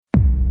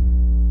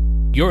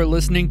You're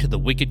listening to the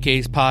Wicked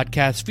Case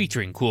podcast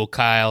featuring Cool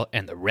Kyle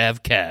and the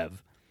Rev Kev.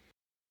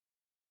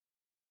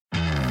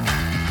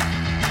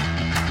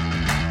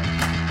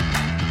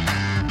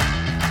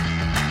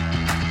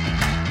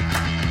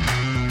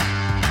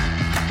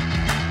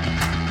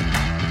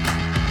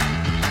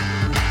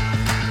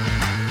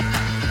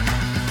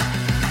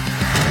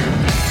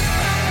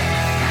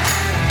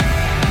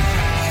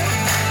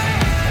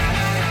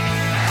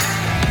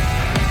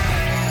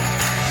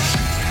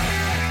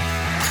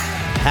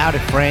 Howdy,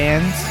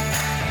 friends.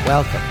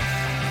 Welcome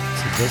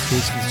to this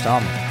week's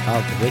installment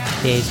of the Wicked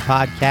Case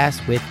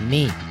podcast with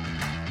me,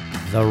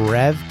 the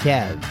Rev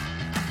Kev,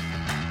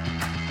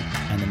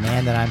 and the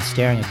man that I'm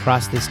staring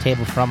across this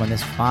table from on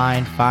this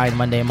fine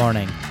Monday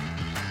morning,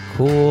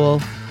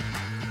 cool,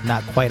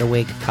 not quite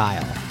awake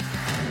Kyle.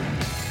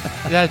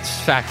 That's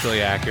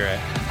factually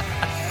accurate.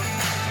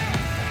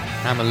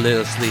 I'm a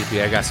little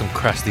sleepy. I got some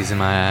crusties in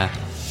my eye.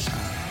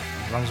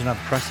 As long as you don't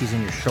have crusties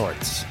in your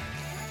shorts.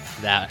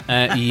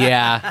 That,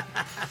 yeah.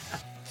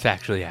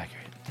 Factually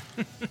accurate.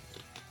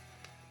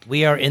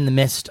 We are in the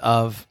midst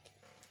of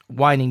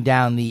winding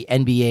down the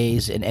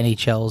NBA's and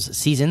NHL's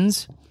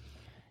seasons.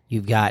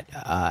 You've got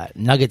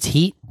Nuggets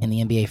Heat in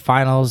the NBA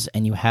Finals,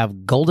 and you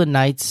have Golden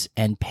Knights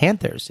and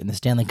Panthers in the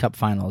Stanley Cup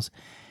Finals.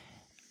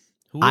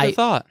 Who would have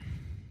thought?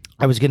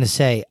 I was going to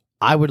say,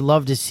 I would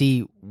love to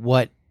see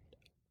what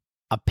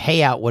a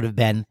payout would have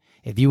been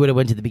if you would have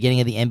went to the beginning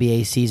of the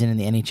NBA season and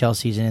the NHL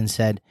season and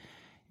said,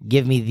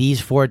 give me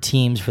these four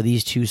teams for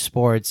these two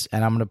sports,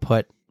 and I'm going to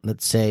put,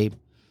 let's say,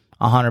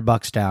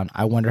 $100 down.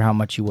 I wonder how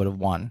much you would have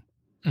won.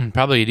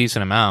 Probably a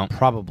decent amount.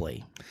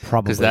 Probably.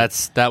 Because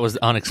that was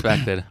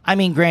unexpected. I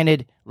mean,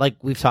 granted, like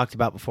we've talked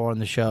about before on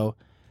the show,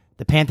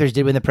 the Panthers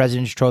did win the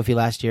President's Trophy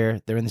last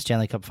year. They're in the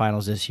Stanley Cup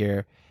Finals this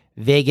year.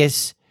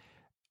 Vegas,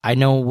 I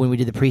know when we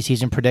did the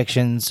preseason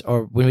predictions,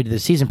 or when we did the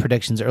season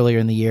predictions earlier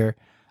in the year,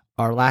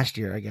 or last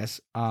year, I guess,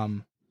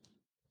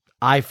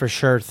 I for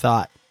sure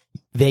thought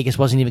Vegas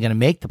wasn't even going to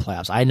make the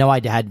playoffs. I know I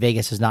had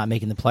Vegas as not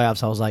making the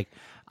playoffs. I was like,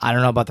 I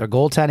don't know about their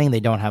goaltending. They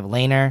don't have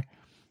Lehner.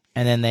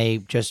 And then they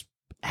just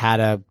had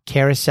a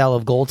carousel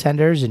of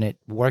goaltenders, and it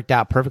worked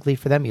out perfectly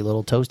for them. You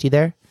little toasty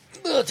there?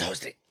 Little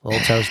toasty. Little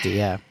toasty,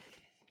 yeah.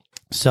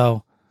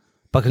 So,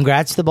 but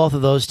congrats to both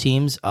of those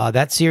teams.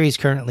 That series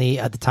currently,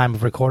 at the time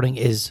of recording,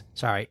 is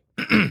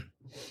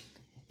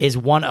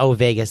 1-0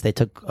 Vegas. They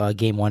took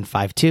game 1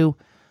 5-2.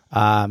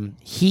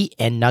 Heat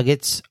and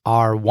Nuggets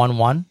are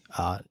 1-1.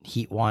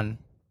 Heat won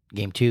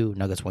game 2,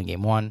 Nuggets won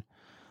game 1.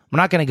 I'm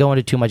not going to go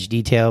into too much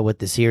detail with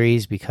the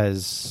series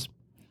because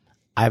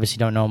I obviously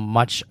don't know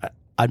much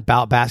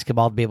about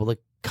basketball to be able to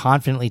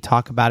confidently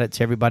talk about it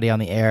to everybody on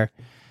the air.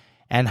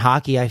 And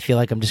hockey, I feel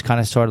like I'm just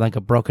kind of sort of like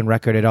a broken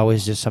record. It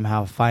always just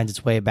somehow finds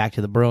its way back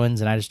to the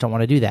Bruins, and I just don't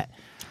want to do that.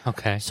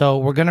 Okay. So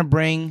we're going to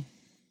bring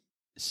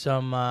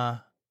some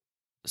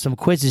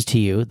quizzes to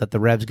you that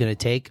the Rev's going to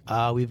take.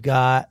 We've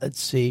got,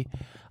 let's see,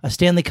 a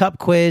Stanley Cup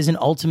quiz, an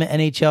Ultimate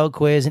NHL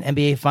quiz, an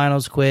NBA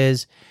Finals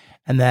quiz,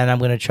 and then I'm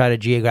going to try to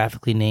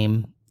geographically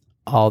name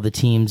all the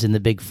teams in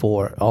the Big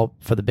Four, all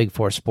for the Big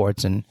Four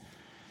sports, and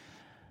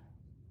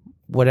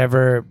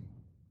whatever,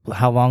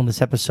 how long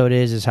this episode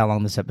is how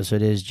long this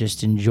episode is.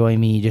 Just enjoy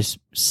me just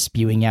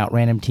spewing out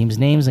random teams'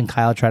 names, and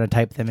Kyle try to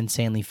type them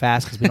insanely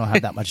fast because we don't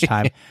have that much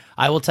time.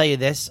 I will tell you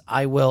this,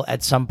 I will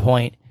at some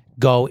point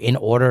go in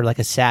order like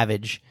a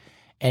savage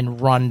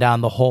and run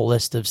down the whole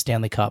list of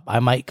Stanley Cup. I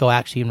might go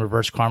actually in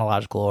reverse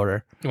chronological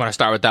order. You want to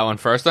start with that one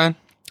first, then?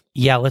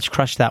 Yeah, let's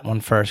crush that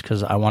one first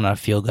because I want to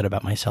feel good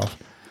about myself.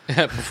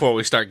 Before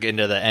we start getting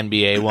to the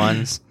NBA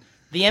ones.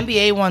 The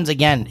NBA ones,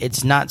 again,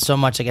 it's not so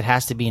much like it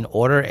has to be in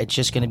order. It's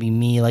just going to be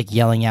me like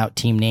yelling out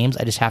team names.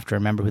 I just have to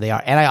remember who they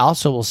are. And I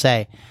also will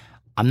say,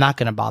 I'm not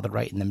going to bother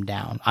writing them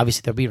down.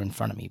 Obviously, they'll be in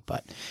front of me,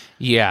 but...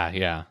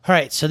 Yeah. All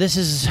right, so this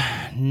is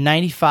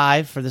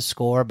 95 for the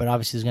score, but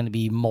obviously there's going to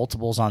be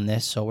multiples on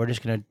this, so we're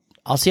just going to...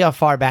 I'll see how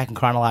far back in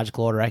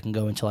chronological order I can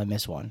go until I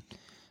miss one.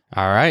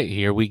 All right,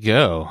 here we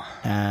go.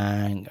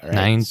 And, all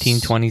right,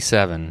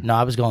 1927. No,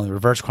 I was going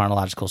reverse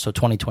chronological, so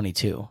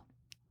 2022.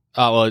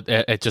 Oh, well,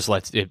 it just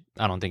lets...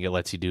 I don't think it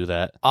lets you do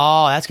that.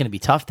 Oh, that's going to be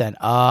tough then.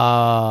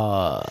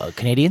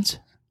 Canadians?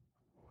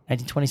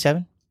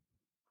 1927?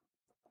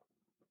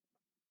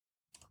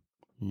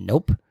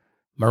 Nope.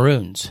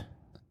 Maroons.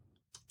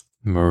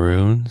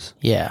 Maroons?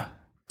 Yeah.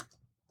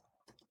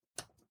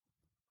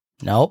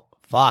 Nope.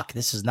 Fuck.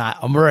 This is not.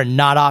 We're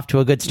not off to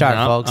a good start,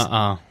 folks.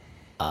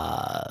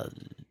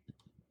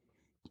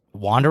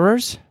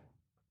 Wanderers?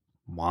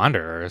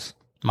 Wanderers?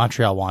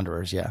 Montreal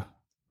Wanderers, yeah.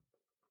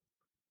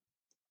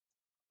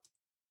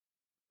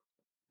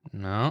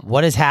 No.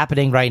 What is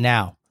happening right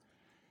now?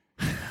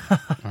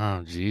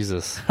 Oh,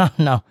 Jesus.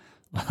 No.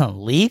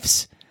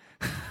 Leafs?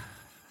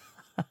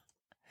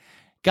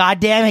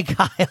 God damn it,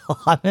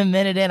 Kyle. I'm a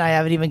minute in. I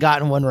haven't even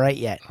gotten one right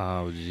yet.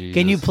 Oh, Jesus.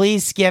 Can you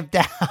please skip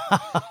down?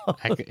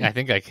 I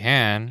think I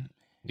can.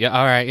 Yeah,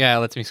 all right. Yeah,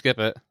 lets me skip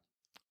it.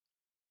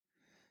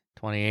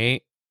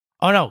 28.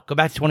 Oh, no. Go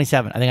back to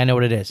 27. I think I know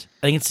what it is.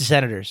 I think it's the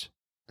Senators.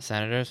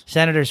 Senators?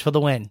 Senators for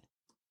the win.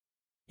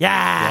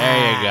 Yeah.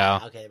 There you go.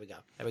 Okay,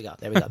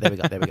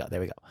 there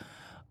we go.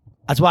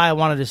 That's why I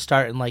wanted to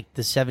start in like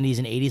the 70s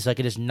and 80s so I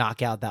could just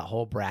knock out that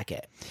whole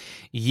bracket.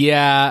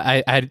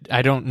 Yeah,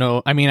 I don't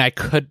know. I mean, I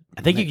could.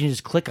 I think you can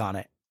just click on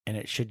it and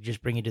it should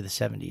just bring you to the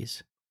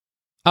 70s.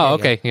 Oh,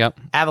 okay. Yep.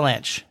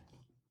 Avalanche.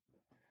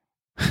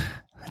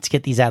 Let's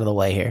get these out of the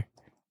way here.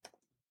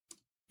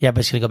 Yeah,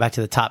 but it's going to go back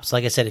to the top. So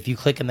like I said, if you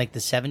click in like the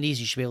 70s,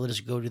 you should be able to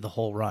just go to the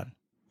whole run.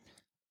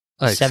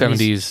 Like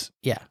 70s.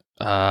 Yeah.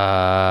 So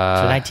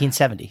So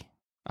 1970.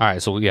 All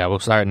right. So yeah, we'll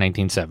start at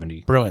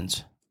 1970.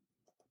 Bruins.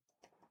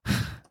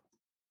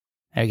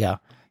 There you go.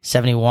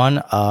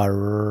 71,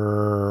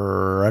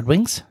 Red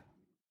Wings?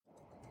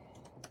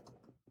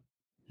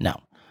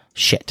 No.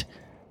 Shit.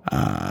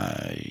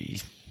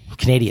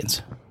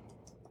 Canadians.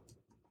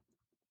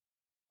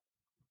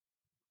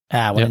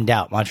 When in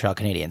doubt, Montreal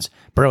Canadiens.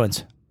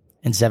 Bruins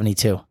in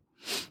 72. I'm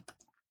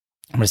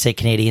going to say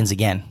Canadians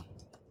again.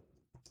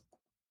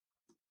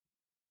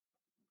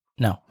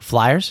 No.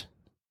 Flyers?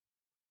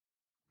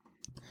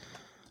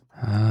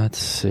 Let's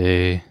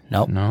see.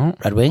 Nope. No.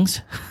 Red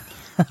Wings?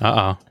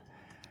 Uh-oh.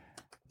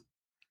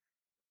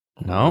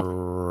 No.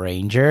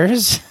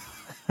 Rangers?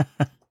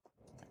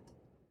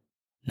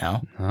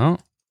 No. No.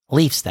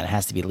 Leafs, then. It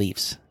has to be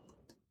Leafs.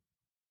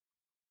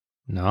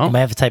 No. You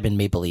might have to type in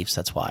Maple Leafs,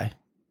 that's why.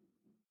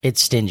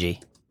 It's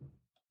stingy.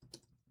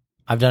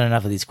 I've done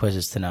enough of these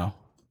quizzes to know.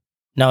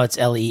 No, it's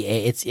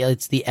LEA.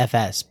 It's the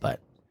FS, but...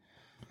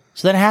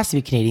 So then it has to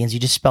be Canadians. You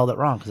just spelled it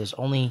wrong because there's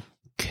only...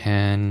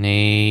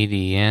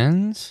 Canadians?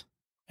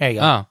 There you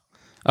go. Oh,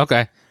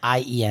 okay.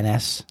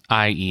 IENS.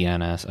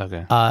 IENS,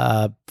 okay.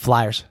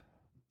 Flyers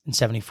in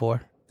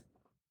 74.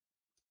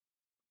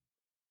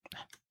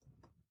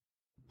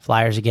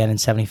 Flyers again in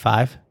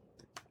 75.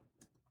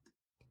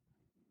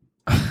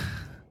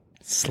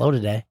 Slow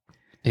today.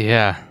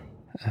 Yeah.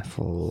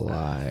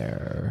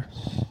 Flyers.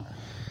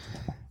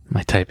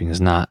 My typing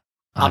is not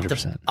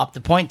 100%. Up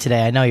the point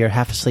today. I know you're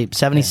half asleep.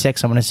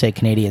 76, I'm going to say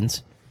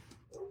Canadians.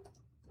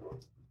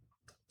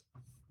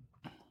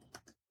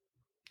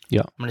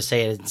 Yeah. I'm going to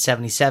say it in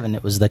 77,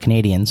 it was the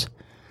Canadians.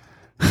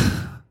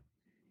 I'm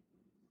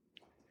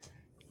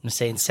going to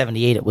say in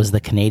 78, it was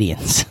the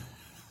Canadians.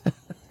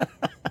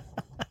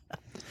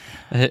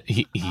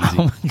 Easy.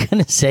 I'm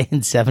going to say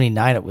in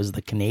 79, it was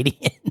the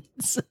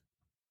Canadians.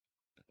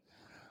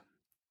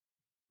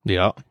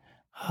 Yeah.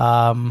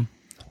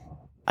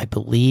 I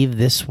believe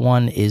this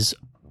one is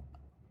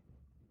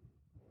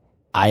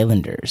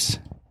Islanders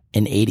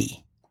in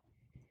 80.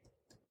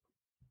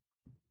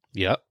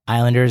 Yep.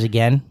 Islanders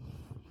again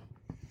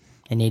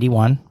in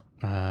 81.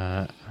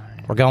 We're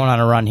going on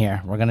a run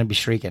here. We're going to be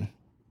streaking.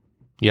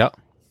 Yep.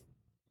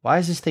 Why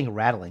is this thing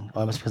rattling?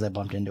 Oh, it must be because I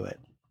bumped into it.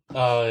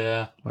 Oh,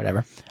 yeah.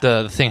 Whatever.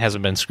 The thing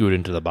hasn't been screwed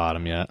into the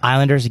bottom yet.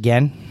 Islanders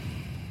again.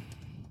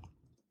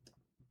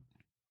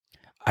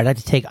 I'd like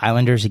to take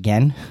Islanders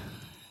again.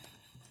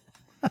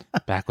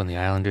 Back when the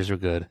Islanders were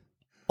good.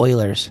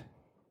 Oilers.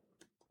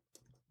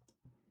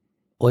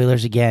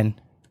 Oilers again.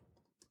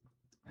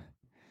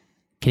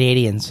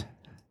 Canadians.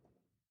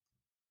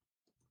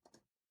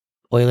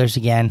 Oilers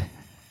again.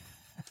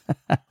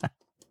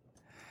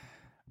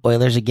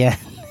 Oilers again.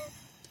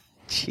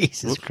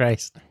 Jesus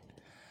Christ.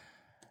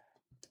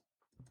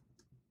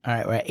 All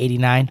right, we're at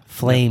 89.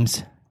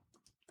 Flames.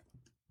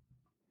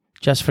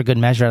 Just for good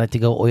measure, I'd like to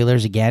go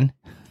Oilers again.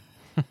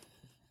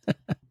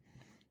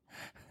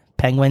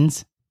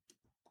 Penguins.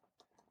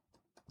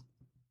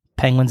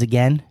 Penguins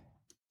again.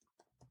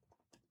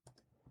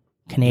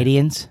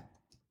 Canadians.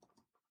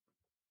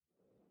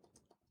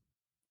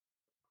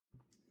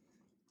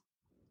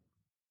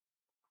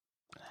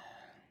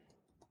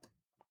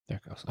 There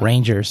it goes.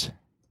 Rangers.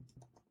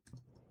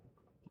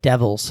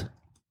 Devils.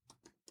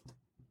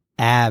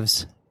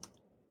 Avs.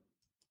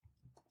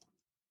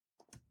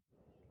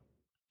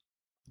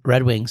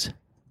 Red Wings.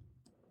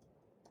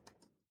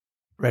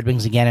 Red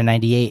Wings again in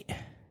 98.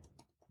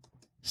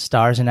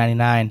 Stars in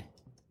 99.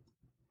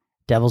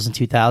 Devils in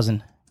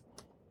 2000.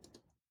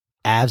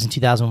 Avs in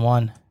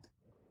 2001.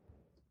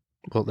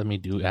 Well, let me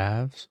do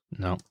Avs.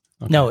 No.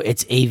 Okay. No,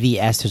 it's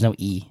AVS. There's no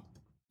E.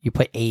 You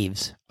put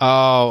Aves.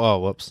 Oh,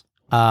 whoops.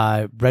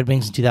 Red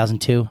Wings in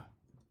 2002.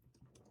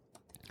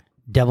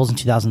 Devils in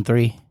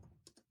 2003.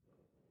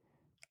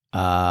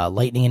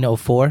 Lightning in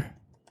 04.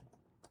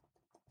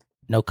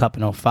 No Cup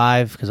in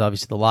 05 because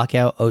obviously the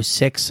lockout.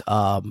 06,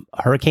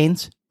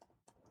 Hurricanes.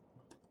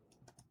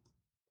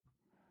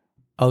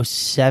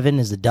 07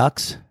 is the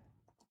Ducks.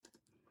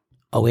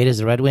 08 is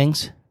the Red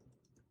Wings.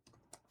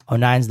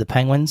 09 is the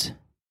Penguins.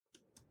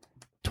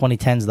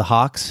 2010 is the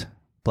Hawks.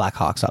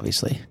 Blackhawks,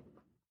 obviously.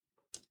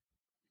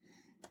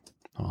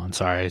 Oh, I'm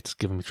sorry. It's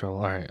giving me trouble.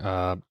 All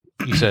right.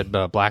 You said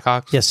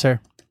Blackhawks? Yes, sir.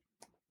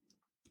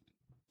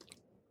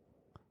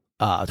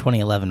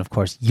 2011, of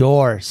course.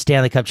 Your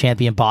Stanley Cup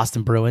champion,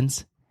 Boston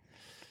Bruins.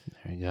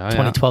 There you go.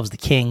 2012 is the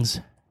Kings.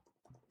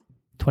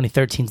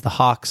 2013 is the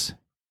Hawks.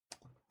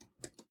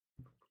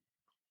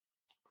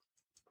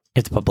 You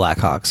have to put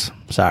Blackhawks.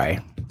 Sorry.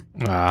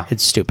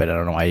 It's stupid. I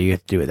don't know why you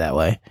have to do it that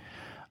way.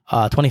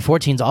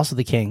 2014 is also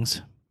the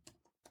Kings.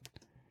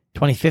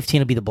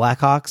 2015 will be the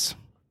Blackhawks.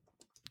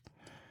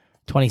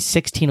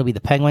 2016 will be the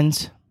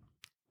Penguins.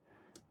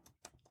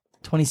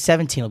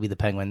 2017 will be the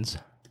Penguins.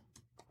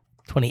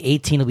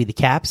 2018 will be the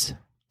Caps.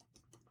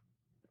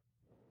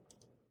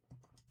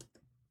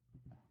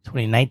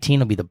 2019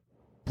 will be the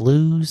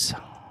Blues.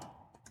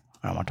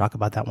 I don't want to talk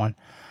about that one.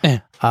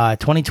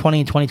 2020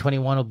 and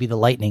 2021 will be the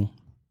Lightning.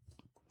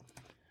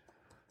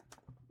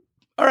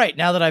 All right,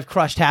 now that I've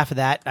crushed half of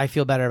that, I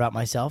feel better about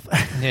myself.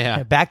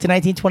 Yeah. Back to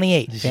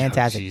 1928.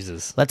 Fantastic. Oh,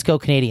 Jesus. Let's go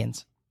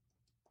Canadians.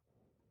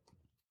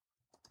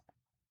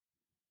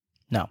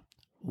 No.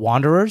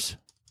 Wanderers.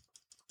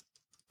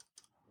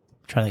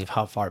 I'm trying to think of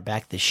how far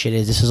back this shit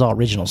is. This is all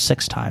original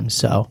 6 times,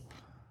 so.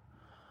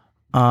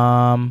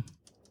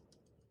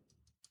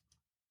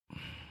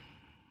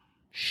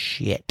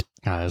 Shit.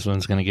 This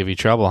one's going to give you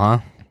trouble, huh?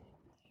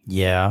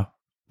 Yeah. I'm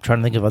trying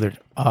to think of other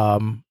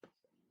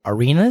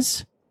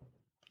arenas.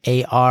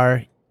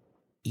 Areans.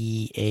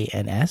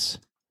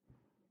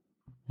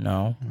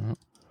 No.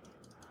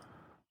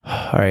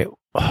 All right.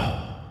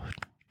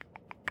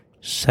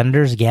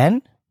 Senators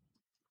again?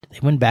 Did they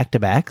win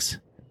back-to-backs?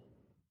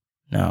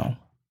 No.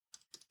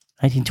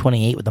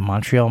 1928 with the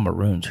Montreal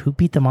Maroons. Who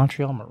beat the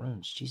Montreal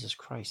Maroons? Jesus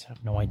Christ, I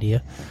have no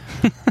idea.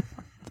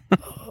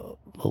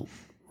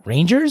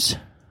 Rangers?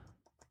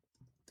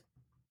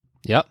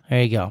 Yep.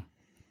 There you go.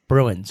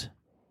 Bruins.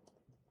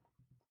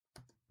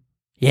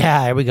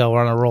 Yeah, here we go.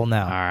 We're on a roll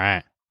now. All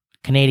right.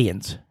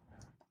 Canadians.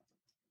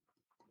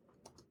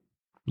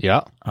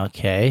 Yep.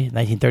 Okay.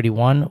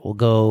 1931, we'll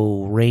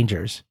go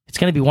Rangers. It's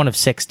going to be one of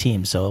 6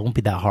 teams, so it won't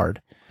be that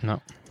hard.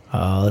 No.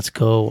 Let's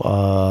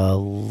go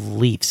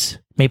Leafs.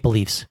 Maple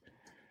Leafs.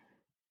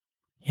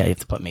 Yeah, you have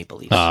to put Maple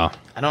Leafs. Oh.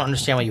 I don't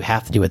understand why you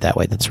have to do it that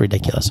way. That's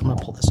ridiculous. I'm going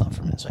to pull this off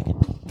for a minute so I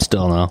can...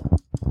 Still no.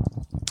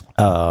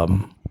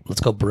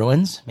 Let's go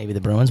Bruins. Maybe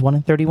the Bruins won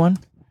in 31.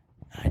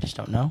 I just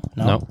don't know.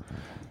 No. Nope.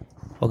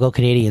 We'll go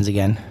Canadians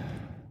again.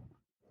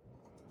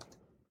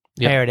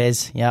 Yep. There it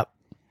is. Yep.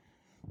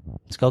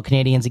 Let's go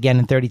Canadians again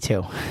in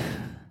 32.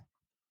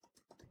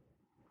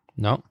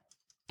 No.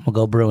 We'll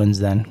go Bruins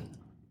then.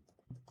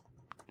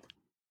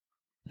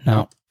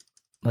 No.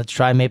 Let's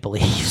try Maple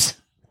Leafs.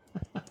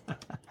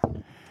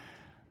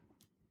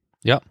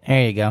 Yep.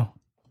 There you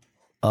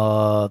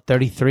go.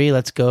 33.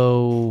 Let's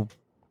go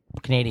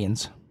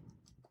Canadians.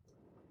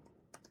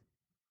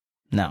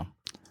 No.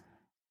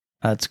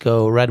 Let's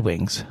go Red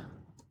Wings.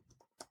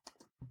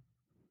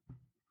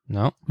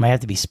 No. Might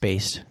have to be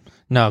spaced.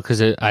 No,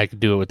 because I could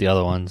do it with the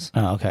other ones.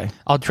 Oh, okay.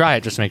 I'll try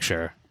it just to make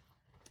sure.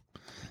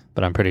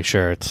 But I'm pretty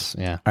sure it's,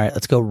 yeah. All right,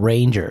 let's go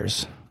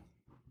Rangers.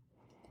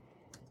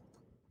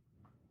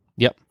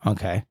 Yep.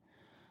 Okay.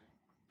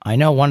 I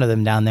know one of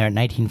them down there in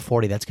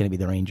 1940. That's going to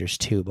be the Rangers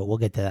too, but we'll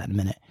get to that in a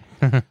minute.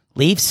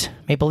 Leafs?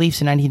 Maple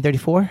Leafs in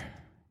 1934?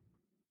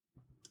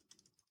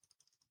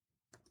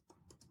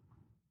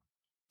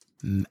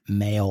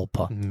 Male.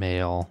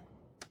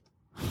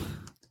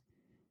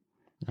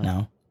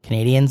 No.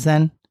 Canadians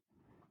then?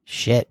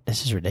 Shit,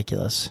 this is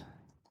ridiculous.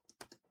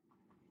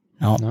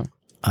 No.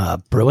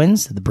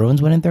 Bruins? Did the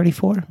Bruins win in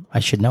 34? I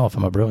should know if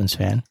I'm a Bruins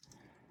fan.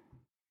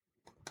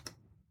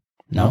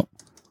 No.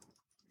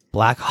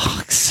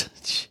 Blackhawks.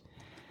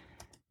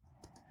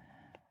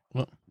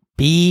 What?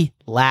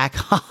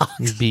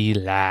 Blackhawks.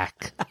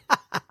 Black.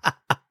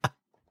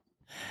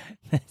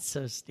 That's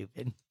so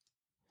stupid.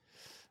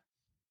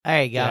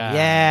 There you go.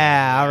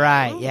 Yeah, all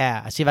right.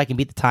 Yeah. I'll see if I can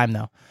beat the time,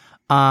 though.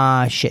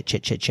 Shit.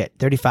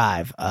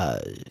 35.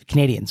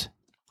 Canadians.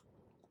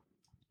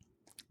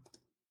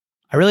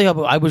 I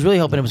was really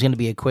hoping it was going to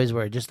be a quiz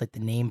where just like the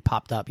name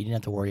popped up. You didn't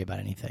have to worry about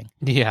anything.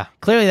 Yeah.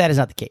 Clearly that is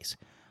not the case.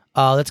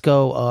 Let's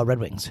go Red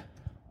Wings.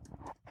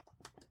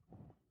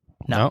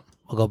 No.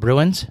 We'll go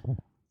Bruins.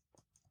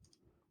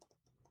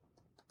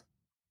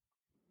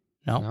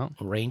 No.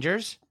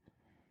 Rangers?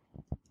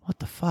 What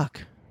the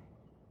fuck?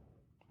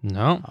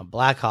 No.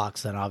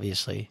 Blackhawks then,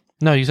 obviously.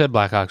 No, you said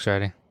Blackhawks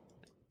already.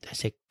 Did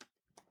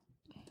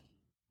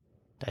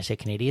I say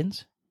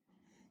Canadians?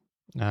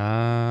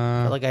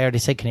 I feel like I already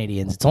said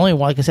Canadians. It's only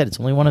one, like I said, it's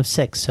only one of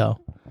 6, so.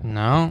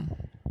 No.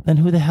 Then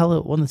who the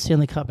hell won the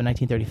Stanley Cup in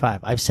 1935?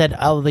 I've said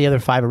all of the other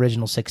 5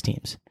 original 6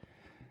 teams.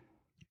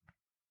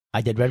 I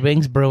did Red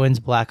Wings,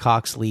 Bruins,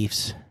 Blackhawks,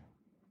 Leafs.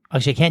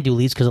 Actually, I can't do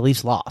Leafs because the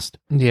Leafs lost.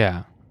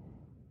 Yeah.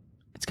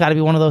 It's got to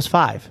be one of those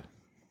 5.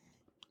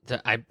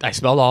 I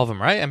spelled all of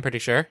them right, I'm pretty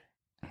sure.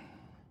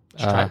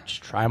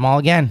 Just try them all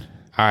again.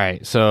 All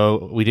right,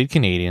 so we did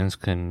Canadians.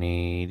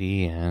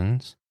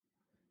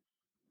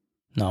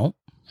 No.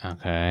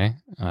 Okay.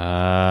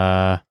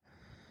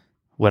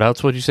 What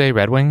else would you say?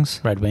 Red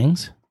Wings? Red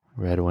Wings.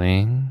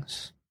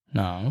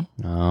 No.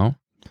 No.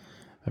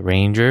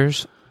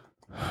 Rangers?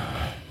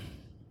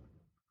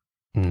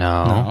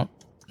 No.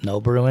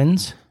 No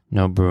Bruins.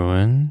 No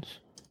Bruins.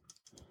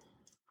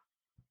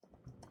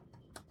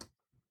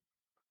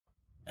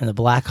 And the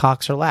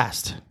Blackhawks are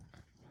last.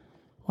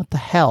 What the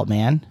hell,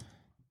 man?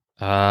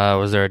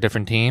 Was there a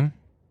different team?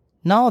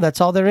 No,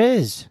 that's all there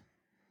is.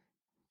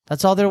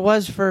 That's all there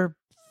was for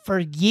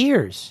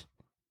years.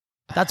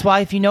 That's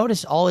why, if you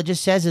notice, all it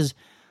just says is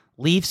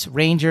Leafs,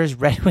 Rangers,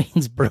 Red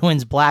Wings,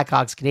 Bruins,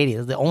 Blackhawks,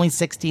 Canadiens. The only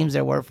 6 teams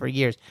there were for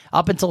years,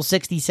 up until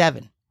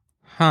 67.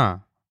 Huh.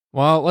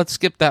 Well, let's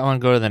skip that one.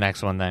 Go to the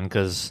next one then,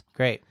 because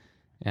Great.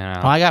 you know.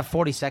 Well, I got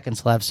 40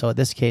 seconds left, so in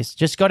this case,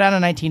 just go down to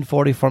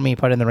 1940 for me and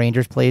put in the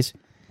Rangers, please.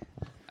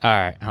 All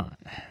right. Hold on.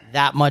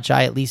 That much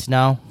I at least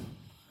know.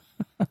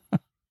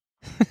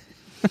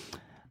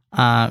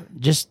 I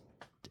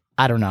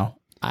don't know.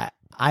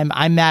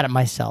 I'm mad at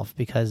myself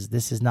because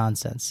this is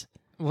nonsense.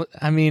 Well,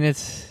 I mean,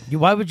 it's.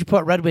 Why would you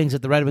put Red Wings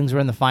if the Red Wings were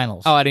in the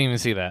finals? Oh, I didn't even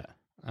see that.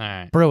 All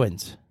right.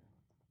 Bruins.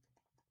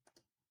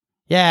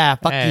 Yeah,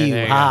 fuck Hey, you.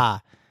 there you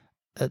Ha.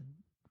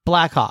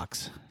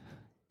 Blackhawks.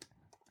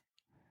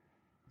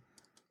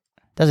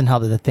 Doesn't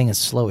help that the thing is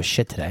slow as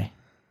shit today.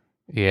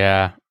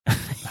 Yeah.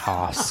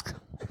 Hosk.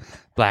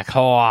 Black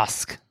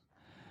Hosk.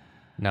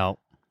 No.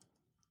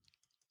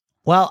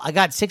 Well, I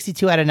got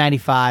 62 out of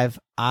 95.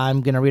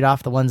 I'm going to read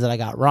off the ones that I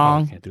got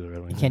wrong. Can't do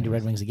Red Wings. You can't do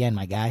Red Wings again,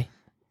 my guy.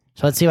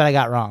 So let's see what I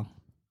got wrong.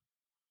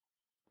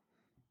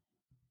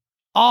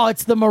 Oh,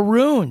 it's the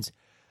Maroons.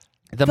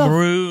 The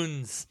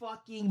Maroons.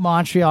 Fucking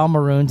Montreal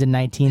Maroons in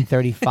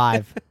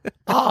 1935.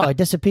 Oh, it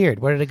disappeared.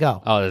 Where did it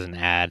go? Oh, there's an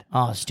ad.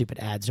 Oh, stupid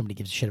ads. Nobody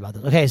gives a shit about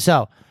this. Okay,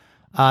 so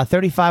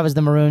 35 is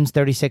the Maroons,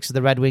 36 is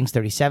the Red Wings,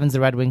 37 is the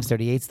Red Wings,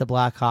 38 is the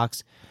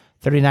Blackhawks,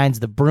 39 is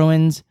the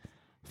Bruins,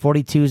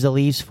 42 is the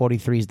Leafs,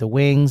 43 is the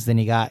Wings. Then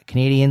you got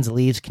Canadians,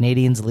 Leafs, Red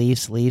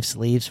Wings,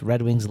 Leafs,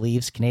 Red Wings,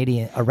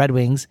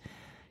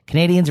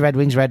 Canadians, Red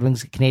Wings,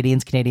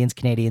 Canadians,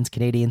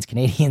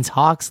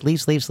 Hawks,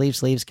 Leafs,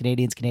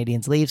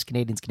 Canadians, Leafs,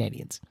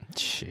 Canadians.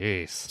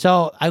 Jeez.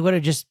 So I would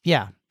have just,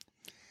 yeah.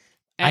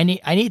 I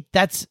need,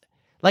 that's,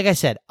 like I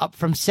said, up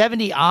from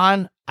 70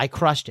 on, I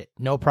crushed it.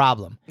 No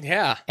problem.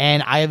 Yeah.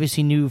 And I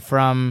obviously knew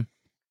I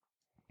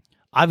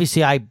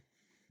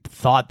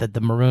thought that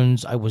the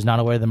Maroons, I was not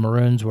aware the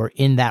Maroons were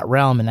in that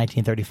realm in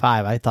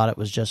 1935. I thought it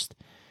was just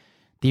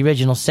the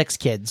original 6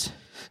 kids.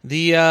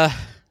 The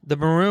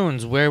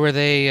Maroons, where were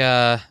they?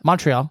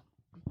 Montreal.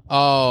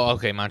 Oh,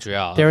 okay,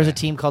 Montreal. There was a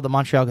team called the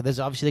Montreal. There's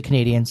obviously the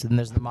Canadians, and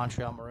there's the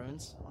Montreal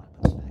Maroons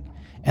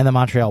and the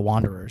Montreal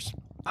Wanderers.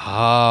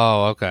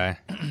 Oh, okay.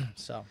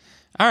 So,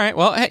 all right.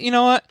 Well, hey, you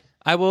know what?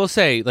 I will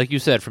say, like you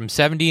said, from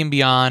 70 and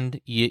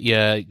beyond,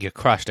 you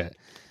crushed it.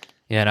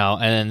 You know,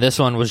 and then this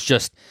one was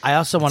just I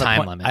also want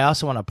limit.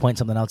 to point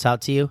something else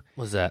out to you.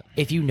 What's that?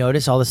 If you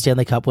notice all the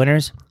Stanley Cup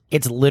winners,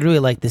 it's literally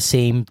like the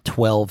same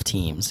 12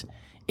 teams.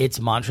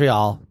 It's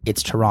Montreal,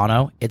 it's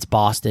Toronto, it's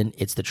Boston,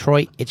 it's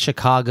Detroit, it's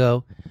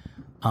Chicago,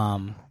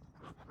 the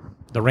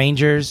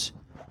Rangers,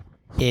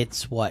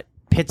 it's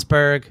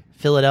Pittsburgh,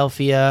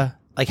 Philadelphia.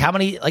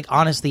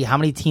 Honestly, how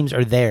many teams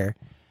are there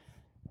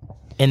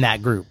in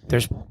that group?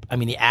 The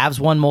Avs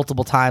won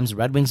multiple times,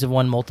 Red Wings have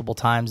won multiple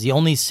times. The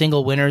only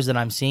single winners that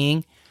I'm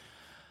seeing,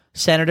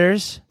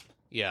 Senators,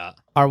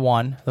 are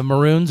one. The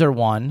Maroons are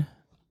one.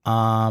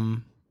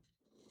 Who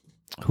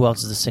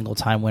else is a single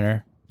time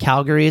winner?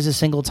 Calgary is a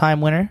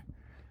single-time winner.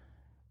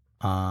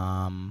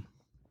 Who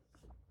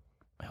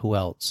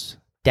else?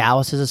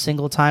 Dallas is a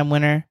single-time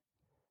winner.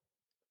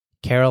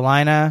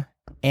 Carolina,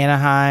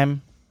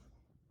 Anaheim,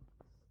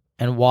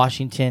 and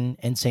Washington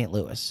and St.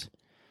 Louis.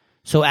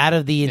 So out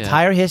of the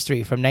entire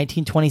history from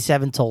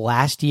 1927 till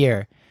last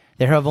year,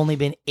 there have only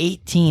been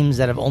 8 teams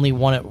that have only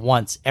won it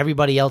once.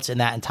 Everybody else in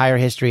that entire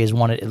history has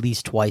won it at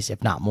least twice,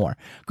 if not more.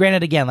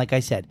 Granted, again, like I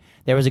said,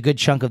 there was a good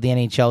chunk of the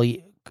NHL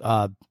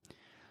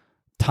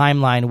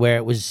timeline where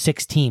it was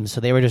 6 teams, so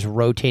they were just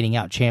rotating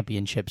out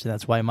championships, and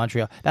that's why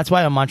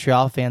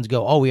Montreal fans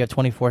go, oh, we have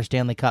 24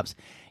 Stanley Cups.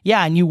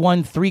 Yeah, and you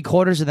won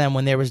 3/4 of them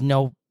when there was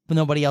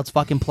nobody else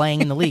fucking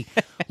playing in the league.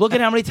 Look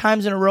at how many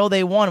times in a row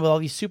they won with all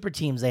these super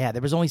teams they had.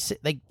 There was only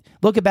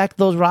look at back to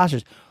those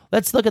rosters.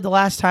 Let's look at the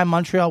last time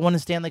Montreal won the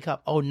Stanley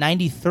Cup. Oh,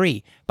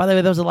 93. By the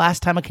way, that was the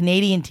last time a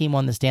Canadian team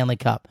won the Stanley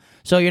Cup.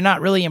 So you're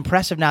not really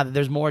impressive now that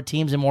there's more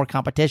teams and more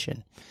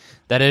competition.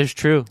 That is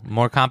true.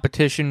 More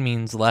competition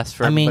means less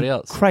for everybody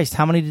else. Christ,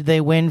 how many did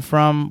they win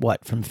from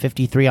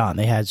 53 on?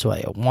 They had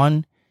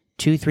 1,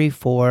 2, 3,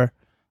 4,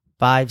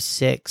 5,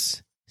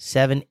 6,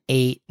 7,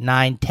 8,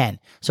 9, 10.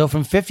 So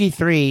from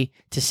 53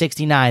 to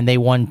 69, they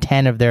won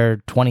 10 of their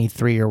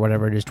 23 or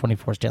whatever it is,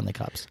 24 Stanley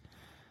Cups.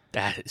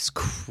 That is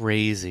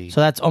crazy.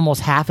 So that's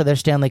almost half of their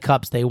Stanley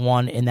Cups they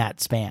won in that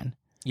span.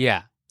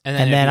 Yeah.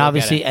 And then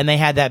obviously, and they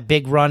had that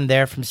big run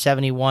there from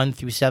 71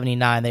 through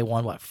 79. They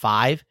won,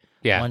 5?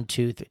 Yeah. 1,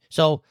 2, 3.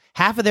 So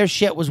half of their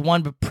shit was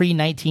won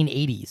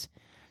pre-1980s.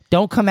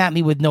 Don't come at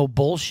me with no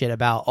bullshit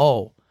about,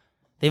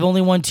 they've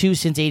only won 2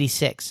 since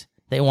 86.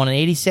 They won in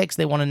 86,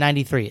 they won in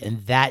 93,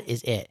 and that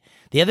is it.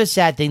 The other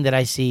sad thing that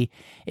I see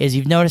is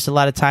you've noticed a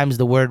lot of times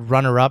the word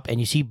runner-up, and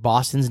you see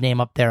Boston's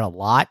name up there a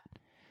lot.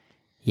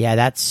 Yeah,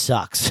 that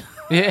sucks.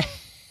 Yeah.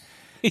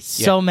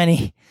 So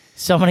many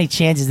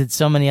chances at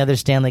so many other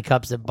Stanley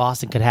Cups that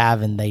Boston could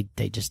have, and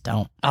they just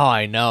don't. Oh,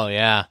 I know,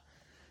 yeah.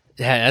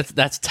 Yeah,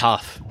 that's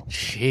tough.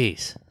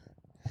 Jeez.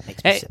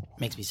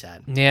 Makes me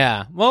sad.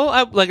 Yeah.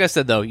 Well, like I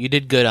said, though, you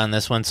did good on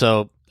this one,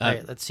 so... All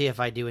right, let's see if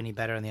I do any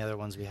better on the other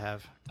ones we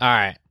have. All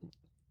right.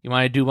 You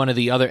want to do one of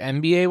the other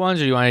NBA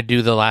ones, or you want to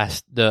do the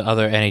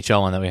other NHL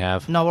one that we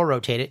have? No, we'll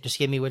rotate it. Just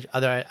give me which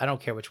other. I don't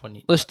care which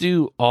one. Let's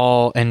do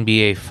all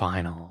NBA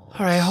finals.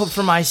 All right. I hope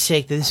for my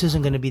sake that this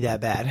isn't going to be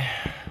that bad.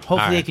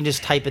 Hopefully, right. I can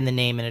just type in the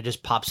name and it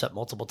just pops up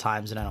multiple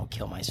times and I don't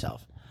kill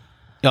myself.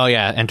 Oh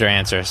yeah, enter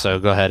answer. So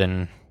go ahead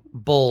and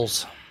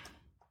Bulls.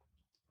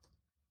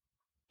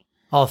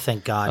 Oh,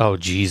 thank God. Oh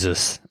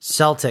Jesus.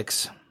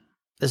 Celtics.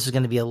 This is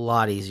going to be a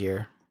lot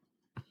easier.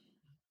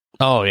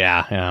 Oh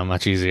yeah,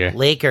 much easier.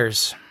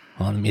 Lakers.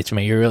 Hold on, let me itch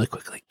my ear really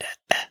quickly.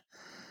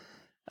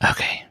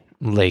 Okay,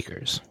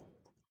 Lakers.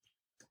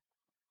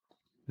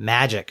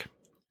 Magic.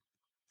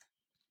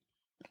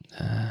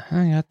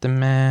 I got the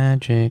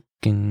magic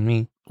in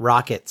me.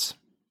 Rockets.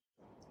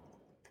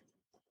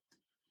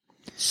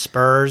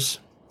 Spurs.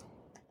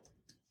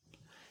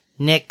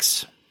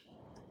 Knicks.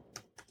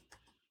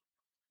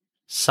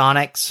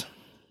 Sonics.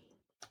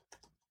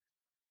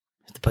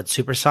 Have to put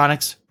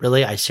Supersonics?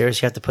 Really? I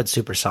seriously have to put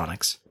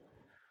Supersonics.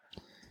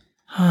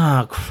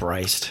 Oh,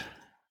 Christ.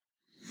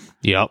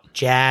 Yep.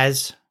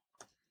 Jazz.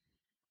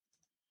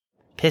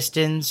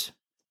 Pistons.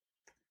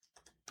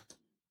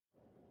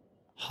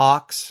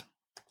 Hawks.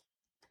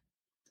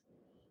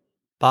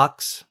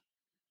 Bucks.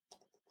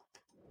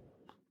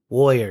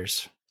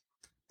 Warriors.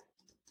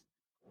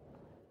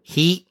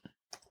 Heat.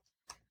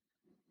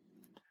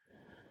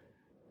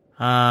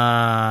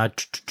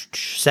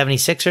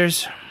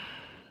 76ers.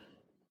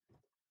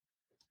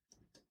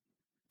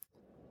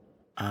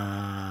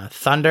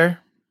 Thunder.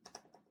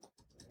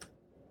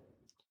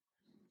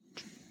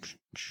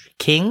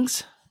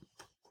 Kings.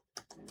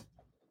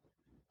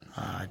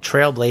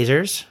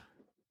 Trailblazers.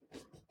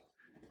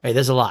 Wait,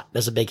 there's a lot.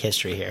 There's a big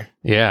history here.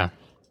 Yeah.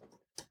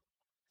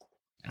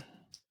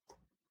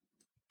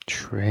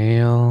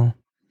 Trail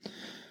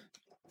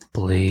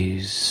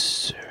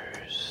Blazers.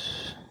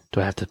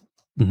 Do I have to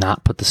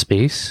not put the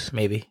space?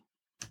 Maybe.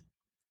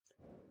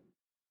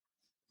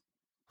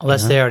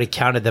 Unless they already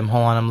counted them.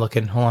 Hold on, I'm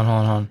looking. Hold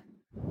on.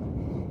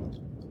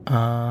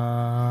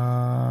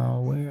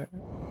 Where?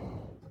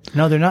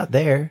 No, they're not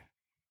there.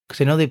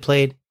 Because I know they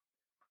played.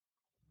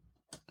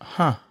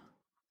 Huh.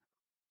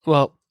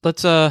 Well,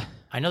 let's I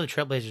know the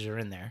Trailblazers are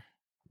in there.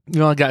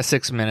 you only got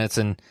 6 minutes,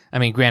 and I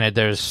mean, granted,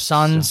 there's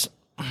Suns.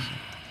 All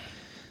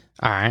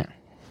right.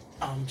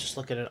 I'm just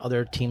looking at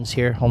other teams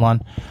here. Hold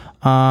on.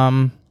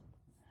 I'm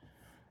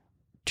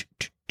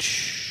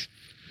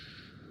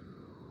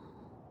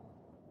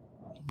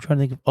trying to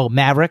think of. Oh,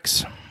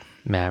 Mavericks.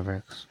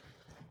 Mavericks.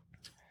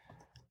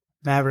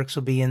 Mavericks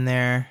will be in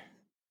there.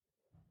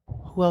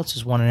 Who else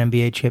has won an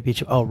NBA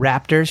championship? Oh,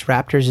 Raptors.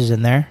 Raptors is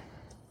in there.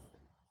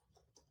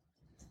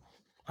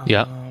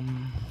 Yep.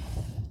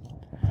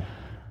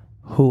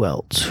 Who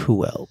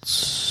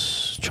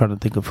else? Trying to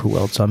think of who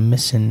else I'm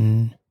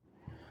missing.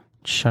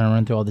 Just trying to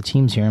run through all the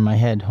teams here in my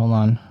head. Hold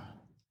on.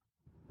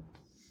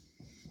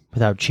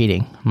 Without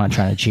cheating. I'm not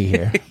trying to cheat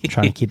here. I'm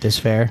trying to keep this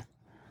fair.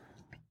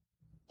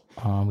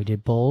 We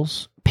did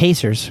Bulls.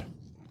 Pacers.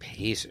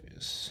 Pacers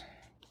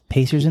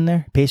in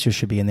there? Pacers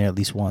should be in there at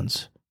least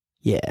once.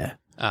 Yeah.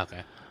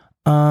 Okay.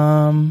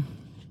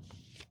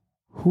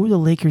 Who were the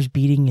Lakers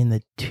beating in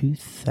the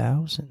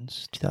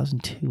 2000s?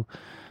 2002.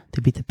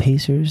 They beat the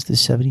Pacers, the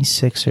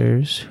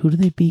 76ers. Who did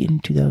they beat in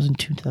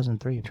 2002,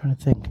 2003? I'm trying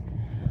to think.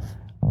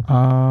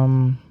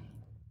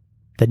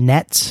 The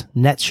Nets.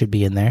 Nets should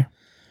be in there.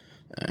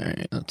 All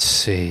right, let's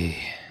see.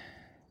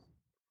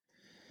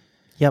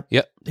 Yep.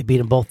 Yep. They beat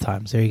them both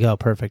times. There you go.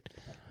 Perfect.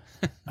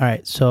 All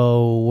right.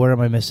 So what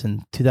am I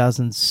missing?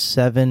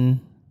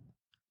 2007.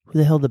 Who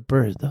the hell the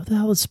Spurs? Who the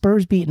hell the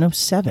Spurs beat in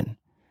 07?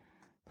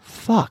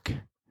 Fuck.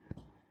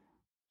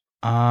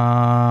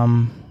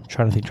 Trying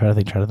to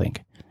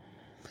think.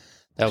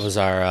 That was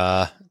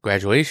our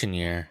graduation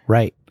year.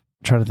 Right.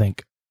 Trying to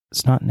think.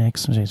 It's not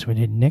Knicks. So we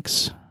did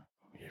Knicks.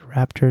 We did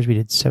Raptors. We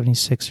did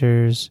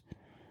 76ers.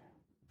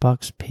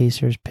 Bucks,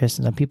 Pacers,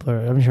 Pistons. And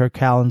I'm sure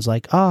Callan's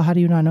like, oh, how do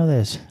you not know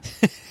this?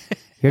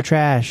 You're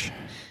trash.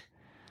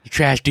 You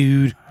trash,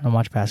 dude. I don't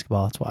watch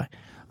basketball. That's why.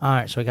 All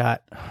right. So I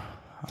got...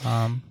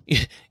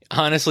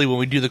 Honestly, when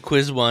we do the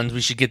quiz ones,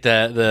 we should get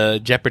the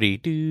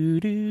Jeopardy.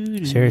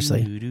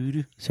 Seriously.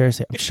 I'm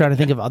just trying to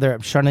think of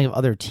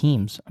other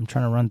teams. I'm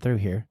trying to run through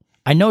here.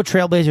 I know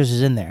Trailblazers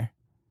is in there.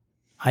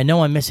 I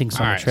know I'm missing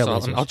some of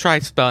Trailblazers. So I'll try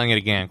spelling it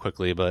again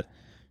quickly, but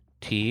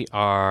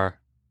TRAIL,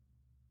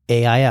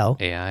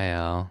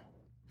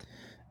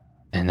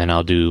 and then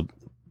I'll do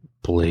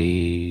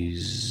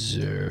Blazers.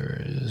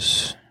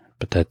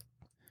 But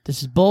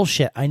this is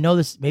bullshit. I know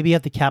this. Maybe you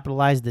have to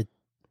capitalize the.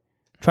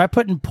 Try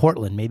putting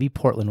Portland. Maybe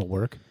Portland will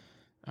work.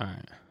 All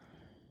right.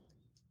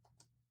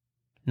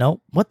 No,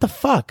 what the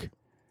fuck?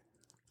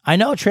 I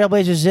know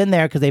Trailblazers is in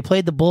there because they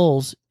played the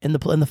Bulls in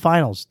the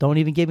finals. Don't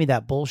even give me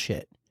that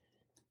bullshit.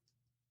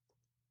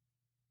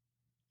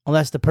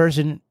 Unless the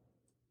person.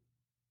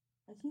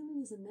 A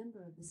human is a member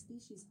of the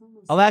species Homo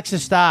sapiens. Alexa,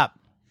 stop.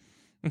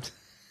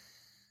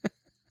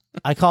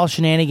 I call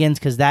shenanigans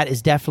because that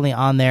is definitely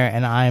on there,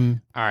 and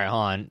I'm. All right,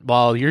 hold on.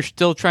 While you're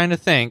still trying to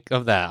think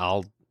of that,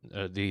 I'll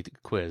the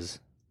quiz.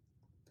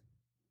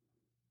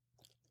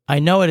 I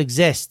know it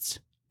exists.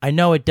 I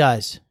know it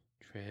does.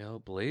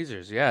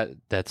 Trailblazers. Yeah,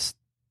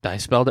 I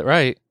spelled it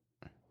right.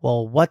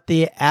 Well, what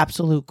the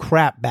absolute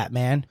crap,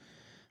 Batman?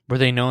 Were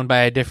they known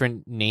by a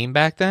different name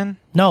back then?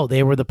 No,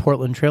 they were the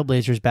Portland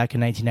Trailblazers back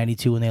in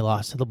 1992 when they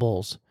lost to the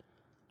Bulls.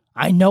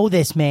 I know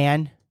this,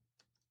 man.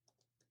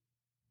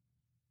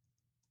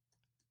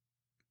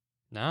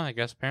 No, I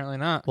guess apparently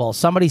not. Well,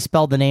 somebody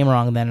spelled the name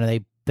wrong then,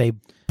 and they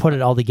put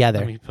it all together.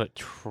 Let me put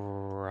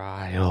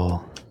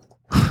Trail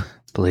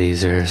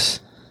Blazers.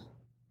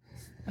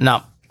 No.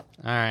 All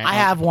right. I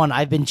have one.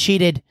 I've been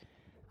cheated.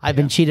 I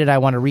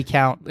want to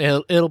recount.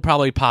 It'll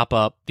probably pop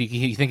up. Do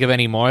you think of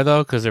any more,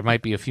 though? Because there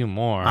might be a few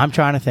more. I'm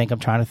trying to think.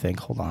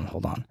 Hold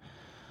on.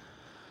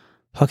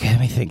 Okay, let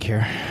me think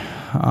here.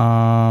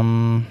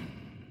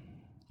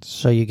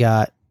 So you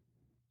got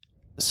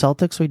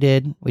Celtics we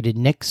did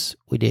Knicks,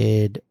 we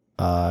did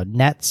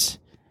Nets,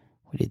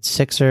 we did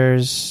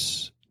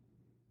Sixers.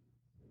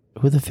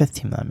 Who the fifth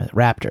team?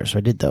 Raptors. So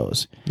I did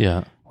those.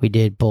 Yeah. We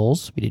did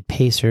Bulls. We did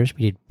Pacers.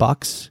 We did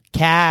Bucks.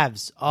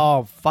 Cavs.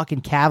 Oh,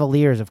 fucking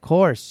Cavaliers, of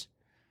course.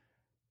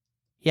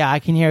 Yeah, I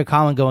can hear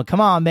Colin going, come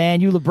on,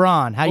 man, you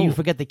LeBron. How do you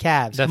forget the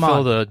Cavs? That Come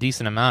filled on. a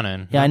decent amount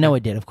in. Yeah, I know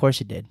it did. Of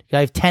course it did. I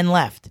have 10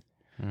 left.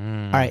 All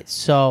right,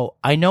 so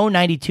I know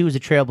 92 is a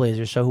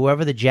Trailblazer, so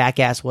whoever the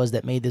jackass was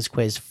that made this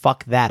quiz,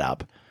 fuck that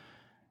up.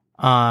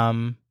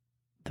 The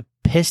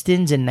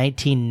Pistons in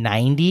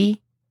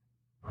 1990?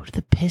 Who did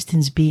the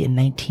Pistons beat in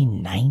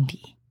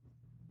 1990?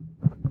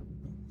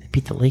 They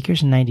beat the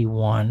Lakers in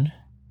 91.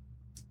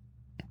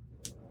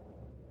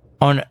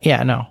 Oh, no,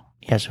 yeah, no.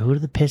 Yeah, so who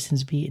did the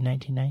Pistons beat in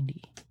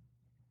 1990?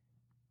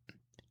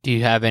 Do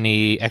you have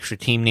any extra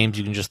team names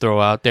you can just throw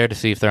out there to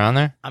see if they're on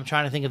there? I'm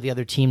trying to think of the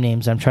other team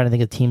names. I'm trying to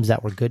think of teams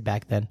that were good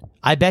back then.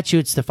 I bet you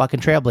it's the fucking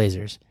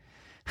Trailblazers.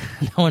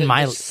 No, in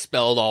my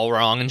spelled all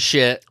wrong and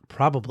shit.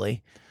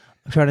 Probably.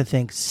 I'm trying to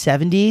think.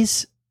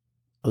 70s?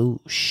 Oh,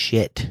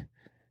 shit.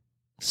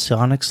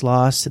 Sonics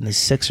lost and the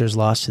Sixers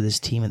lost to this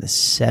team in the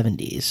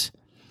 70s.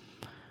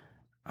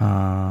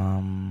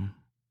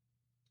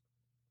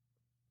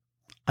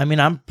 I mean,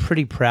 I'm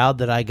pretty proud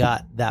that I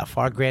got that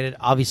far. Granted,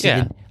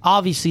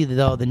 obviously,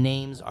 though, the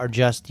names are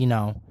just,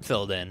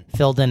 Filled in.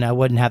 I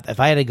wouldn't have, if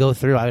I had to go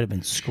through, I would have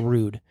been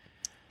screwed.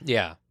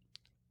 Yeah.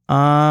 You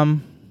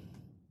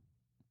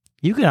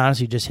can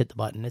honestly just hit the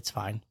button. It's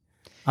fine.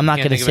 I'm not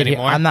going to sit here.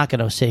 More? I'm not going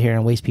to sit here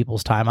and waste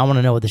people's time. I want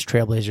to know what this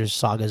Trailblazers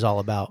saga is all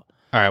about.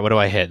 All right, what do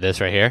I hit?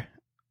 This right here?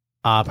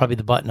 Probably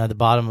the button at the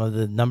bottom of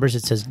the numbers.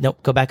 It says,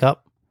 nope, go back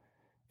up.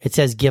 It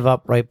says give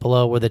up right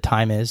below where the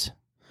time is.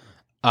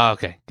 Oh,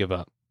 okay, give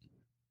up.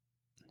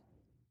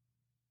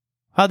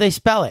 How'd they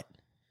spell it?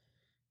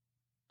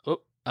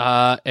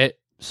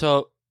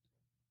 So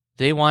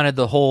they wanted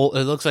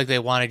it looks like they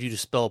wanted you to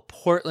spell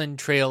Portland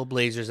Trail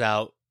Blazers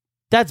out.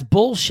 That's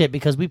bullshit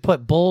because we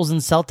put Bulls and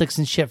Celtics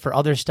and shit for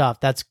other stuff.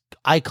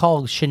 I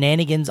call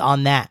shenanigans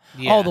on that.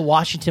 Yeah. Oh, the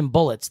Washington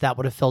Bullets, that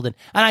would have filled in.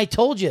 And I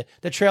told you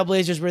the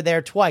Trailblazers were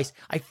there twice.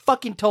 I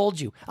fucking told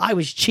you. I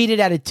was cheated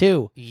at it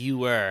too. You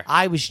were.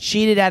 I was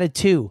cheated at it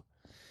too.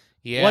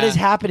 Yeah. What is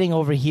happening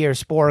over here,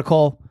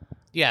 Sporacle?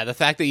 Yeah, the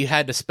fact that you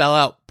had to spell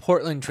out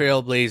Portland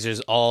Trail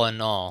Blazers all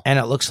in all. And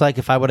it looks like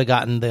if I would have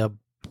gotten the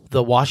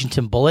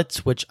Washington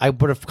Bullets, which I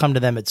would have come to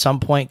them at some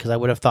point because I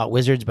would have thought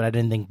Wizards, but I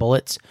didn't think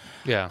Bullets.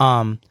 Yeah.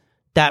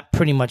 That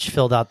pretty much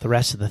filled out the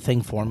rest of the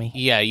thing for me.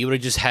 Yeah, you would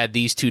have just had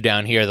these two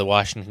down here, the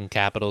Washington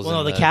Capitals.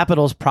 Well, no, the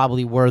Capitals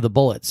probably were the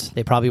Bullets.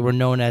 They probably were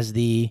known as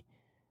the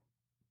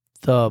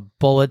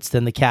Bullets,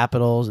 then the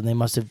Capitals, and they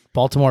must have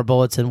Baltimore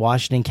Bullets and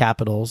Washington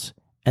Capitals,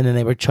 and then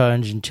they were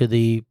changed into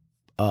the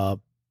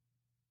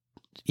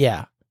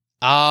yeah.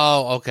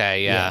 Oh,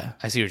 okay, yeah.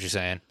 I see what you're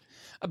saying.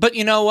 But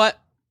you know what?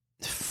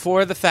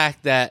 For the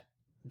fact that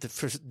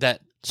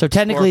so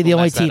technically the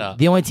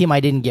Sporkle only team I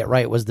didn't get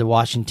right was the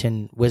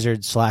Washington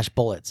Wizards /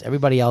 Bullets.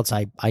 Everybody else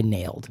I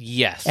nailed.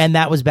 Yes. And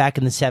that was back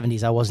in the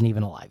 70s. I wasn't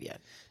even alive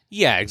yet.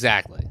 Yeah,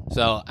 exactly.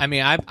 So, I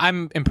mean,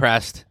 I'm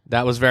impressed.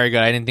 That was very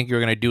good. I didn't think you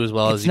were going to do as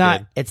well as you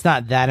did. It's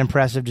not that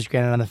impressive, just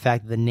granted on the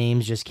fact that the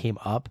names just came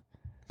up.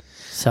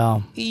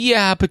 So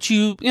yeah, but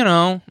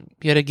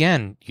yet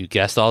again, you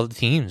guessed all the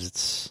teams.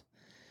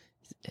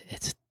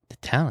 It's the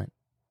talent.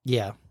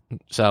 Yeah.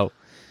 So,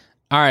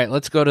 all right,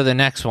 let's go to the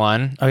next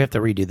one. Oh, we have to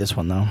redo this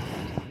one though. All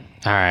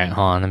right, hold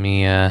on. Let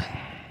me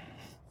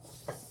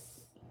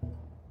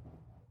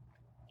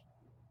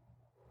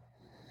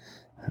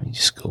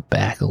just go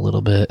back a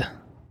little bit.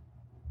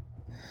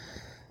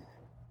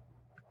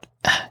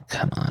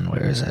 Come on,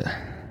 where is it?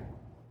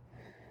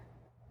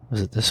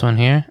 Was it this one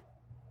here?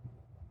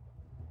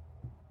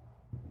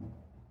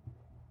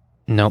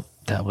 Nope,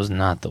 that was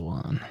not the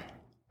one.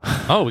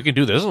 Oh, we can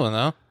do this one,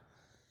 though.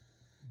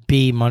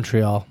 B,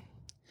 Montreal.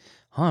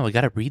 Hold on, we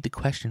got to read the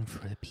question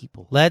for the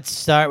people. Let's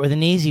start with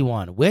an easy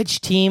one.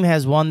 Which team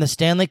has won the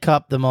Stanley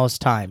Cup the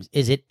most times?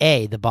 Is it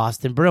A, the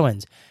Boston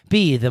Bruins,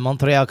 B, the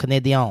Montreal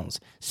Canadiens,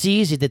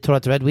 C, the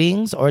Detroit Red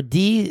Wings, or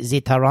D, the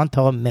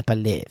Toronto Maple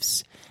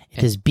Leafs?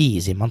 It is B,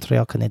 the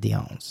Montreal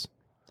Canadiens.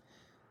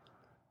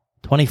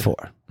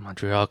 24.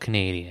 Montreal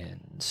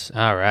Canadiens.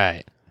 All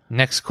right.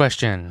 Next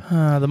question.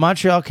 The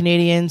Montreal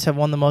Canadiens have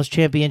won the most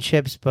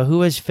championships, but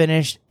who has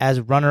finished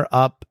as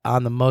runner-up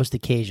on the most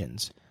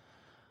occasions?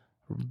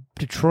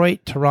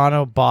 Detroit,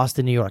 Toronto,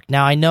 Boston, New York.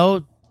 Now, I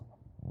know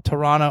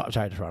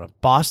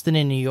Boston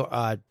and New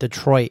York,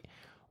 Detroit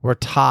were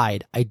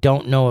tied. I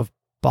don't know if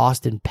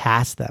Boston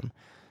passed them.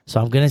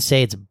 So I'm going to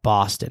say it's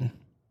Boston.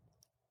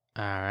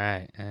 All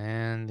right.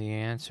 And the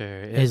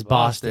answer is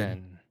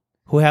Boston,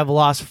 who have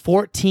lost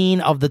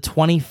 14 of the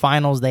 20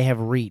 finals they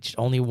have reached.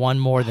 Only one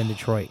more than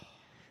Detroit.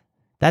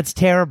 That's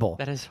terrible.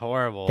 That is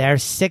horrible. They're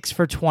 6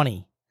 for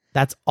 20.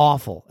 That's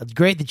awful. It's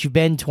great that you've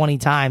been 20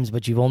 times,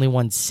 but you've only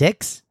won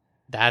 6?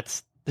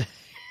 That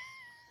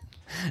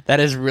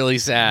is really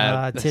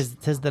sad. Tis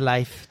the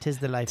life. Tis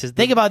the life.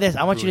 Think about this.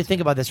 I want you to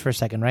think about this for a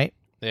second, right?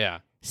 Yeah.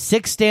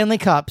 6 Stanley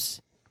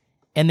Cups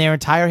in their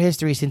entire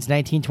history since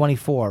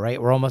 1924,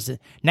 right? We're almost...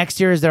 Next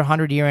year is their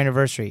 100-year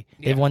anniversary.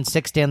 They've won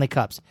 6 Stanley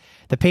Cups.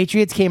 The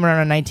Patriots came around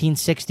in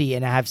 1960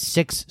 and have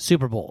 6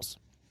 Super Bowls.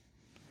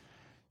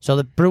 So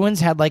the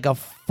Bruins had like a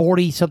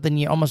 40-something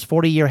year, almost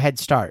 40-year head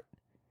start.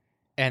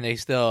 And they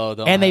still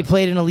don't And they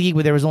played in a league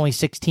where there was only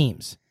 6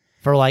 teams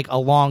for like a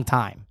long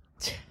time.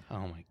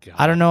 Oh, my God.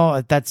 I don't know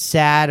if that's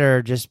sad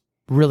or just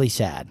really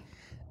sad.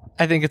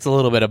 I think it's a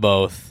little bit of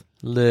both.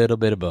 Little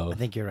bit of both. I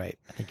think you're right.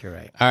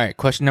 All right,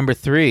 question number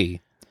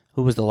 3.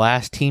 Who was the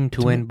last team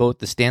to win both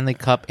the Stanley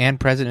Cup and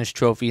President's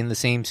Trophy in the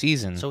same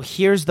season? So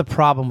here's the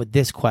problem with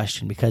this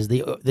question, because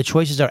the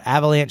choices are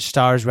Avalanche,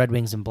 Stars, Red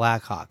Wings, and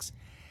Blackhawks.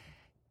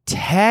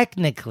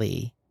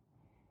 Technically,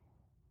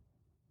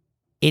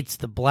 it's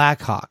the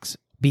Blackhawks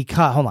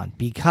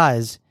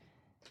because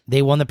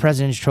they won the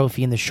President's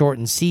Trophy in the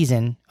shortened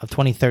season of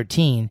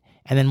 2013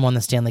 and then won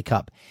the Stanley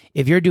Cup.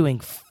 If you're doing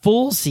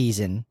full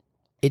season,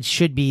 it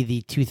should be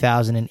the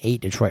 2008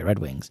 Detroit Red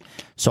Wings.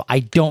 So I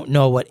don't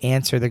know what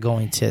answer they're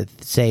going to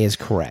say is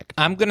correct.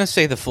 I'm going to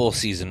say the full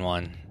season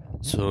one.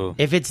 So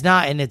if it's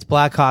not and it's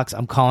Blackhawks,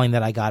 I'm calling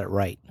that I got it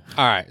right.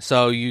 All right.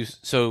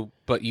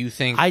 But you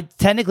think I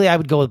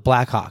would go with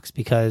Blackhawks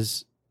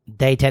because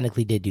they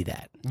technically did do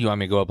that. You want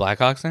me to go with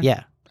Blackhawks then?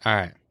 Yeah. All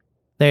right.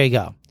 There you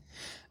go.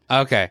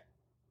 Okay.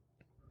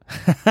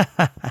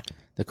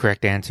 The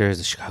correct answer is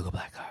the Chicago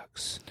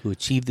Blackhawks, who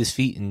achieved this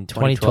feat in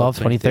 2012,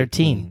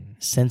 2013.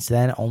 Since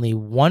then, only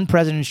one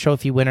President's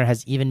Trophy winner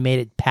has even made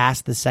it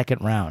past the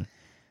second round.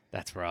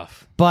 That's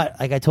rough. But,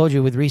 like I told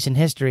you, with recent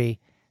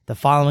history, the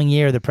following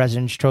year, the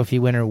President's Trophy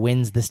winner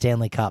wins the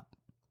Stanley Cup.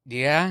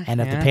 Yeah.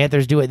 And if the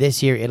Panthers do it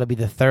this year, it'll be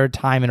the 3rd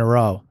time in a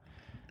row,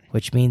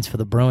 which means for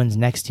the Bruins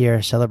next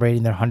year,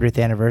 celebrating their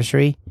 100th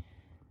anniversary,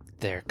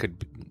 there's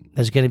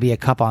going to be a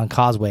cup on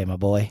Causeway, my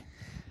boy.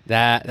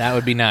 That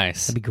would be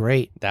nice. That'd be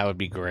great. That would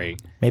be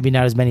great. Maybe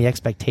not as many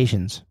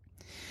expectations.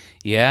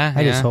 Yeah.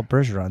 I just hope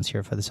Bergeron's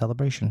here for the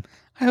celebration.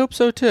 I hope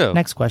so, too.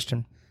 Next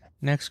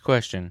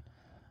question.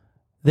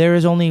 There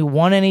is only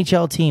one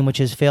NHL team which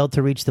has failed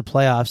to reach the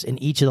playoffs in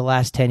each of the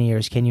last 10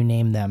 years. Can you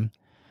name them?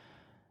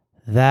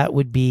 That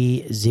would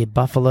be the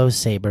Buffalo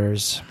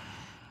Sabres.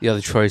 The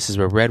other choices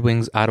were Red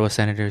Wings, Ottawa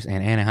Senators,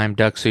 and Anaheim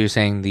Ducks. So you're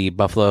saying the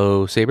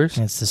Buffalo Sabres?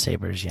 It's the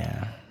Sabres,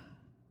 yeah.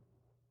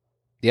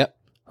 Yep.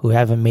 Who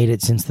haven't made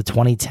it since the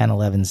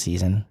 2010-11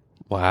 season.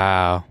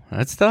 Wow.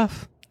 That's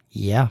tough.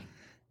 Yeah.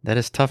 That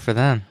is tough for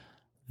them.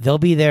 They'll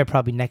be there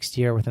probably next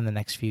year, within the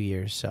next few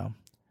years. So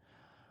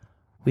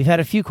we've had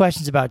a few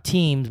questions about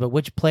teams, but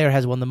which player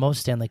has won the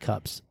most Stanley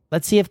Cups?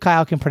 Let's see if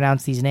Kyle can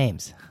pronounce these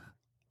names.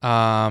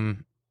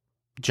 John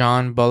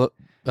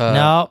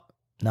No.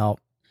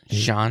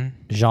 Jean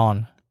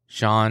Beliveau.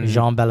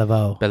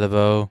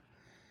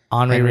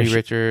 Henry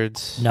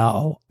Richards.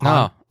 No.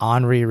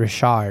 Henri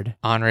Richard.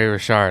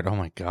 Oh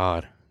my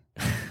God.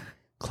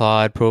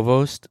 Claude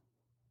Provost.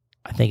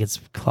 I think it's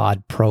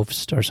Claude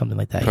Probst or something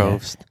like that.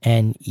 Probst. Yeah.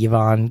 And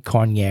Yvonne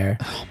Cornier.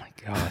 Oh my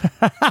God.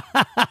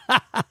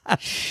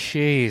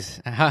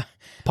 Jeez.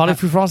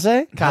 Parlez-vous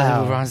français?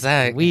 Parlez-vous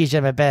français? Oui, je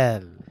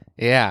m'appelle.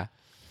 Yeah.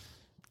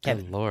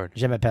 Kevin. Good Lord.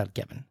 Je m'appelle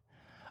Kevin.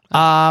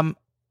 I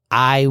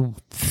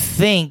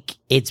think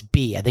it's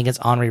B. I think it's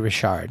Henri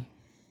Richard.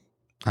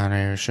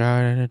 Henri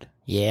Richard.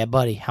 Yeah,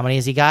 buddy. How many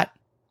has he got?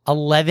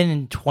 11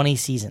 in 20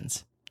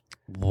 seasons.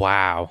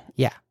 Wow.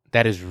 Yeah.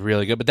 That is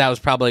really good. But that was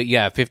probably,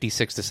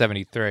 56 to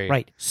 73.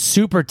 Right.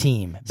 Super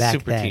team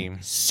back then.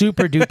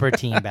 Super duper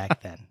team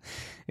back then.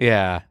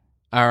 Yeah.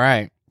 All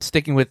right.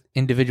 Sticking with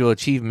individual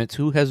achievements,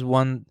 who has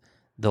won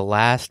the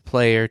last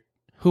player?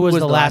 Who was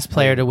the last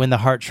player to win the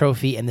Hart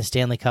Trophy and the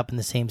Stanley Cup in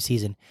the same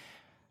season?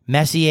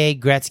 Messier,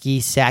 Gretzky,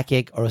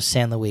 Sakic, or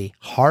St. Louis?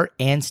 Hart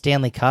and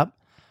Stanley Cup?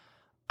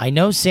 I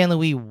know St.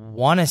 Louis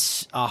won a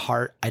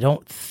Hart. I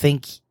don't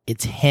think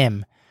it's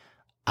him.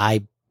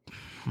 I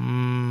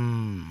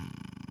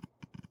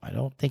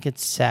don't think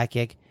it's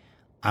Sakic.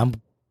 I'm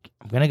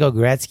going to go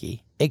Gretzky.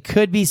 It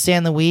could be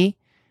St. Louis.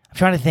 I'm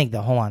trying to think,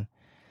 though. Hold on.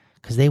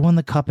 Because they won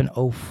the Cup in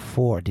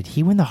 2004. Did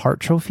he win the Hart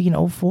Trophy in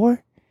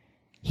 2004?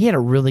 He had a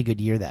really good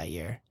year that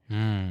year.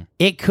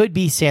 It could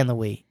be St.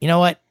 Louis. You know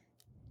what?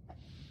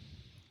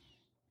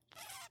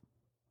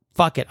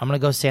 Fuck it. I'm going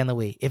to go St.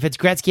 Louis. If it's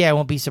Gretzky, I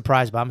won't be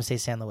surprised, but I'm going to say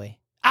St. Louis.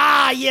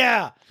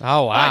 Yeah.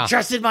 Oh, wow. I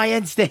trusted my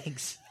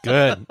instincts.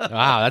 Good.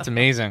 Wow, that's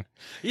amazing.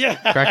 Yeah.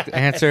 Correct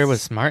answer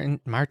was Martin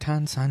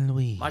St.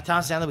 Louis.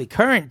 Martin St. Louis,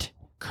 current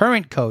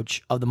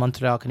coach of the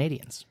Montreal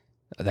Canadiens.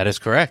 That is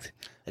correct.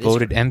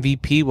 Voted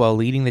MVP while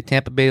leading the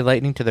Tampa Bay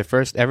Lightning to their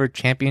first ever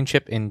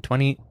championship in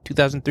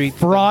 2003.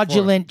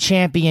 Fraudulent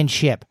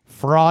championship.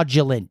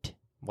 Fraudulent.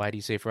 Why do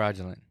you say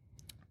fraudulent?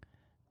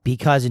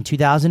 Because in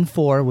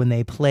 2004, when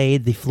they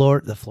played the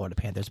Florida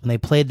Panthers, when they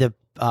played the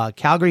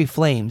Calgary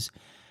Flames,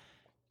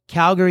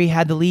 Calgary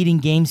had the lead in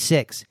Game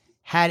 6,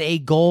 had a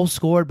goal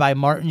scored by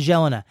Martin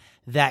Jelena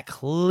that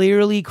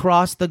clearly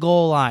crossed the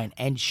goal line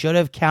and should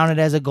have counted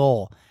as a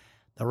goal.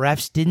 The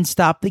refs didn't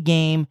stop the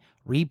game.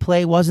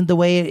 Replay wasn't the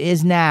way it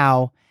is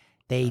now.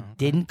 They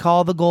didn't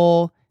call the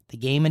goal. The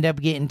game ended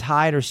up getting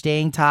tied or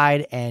staying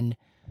tied, and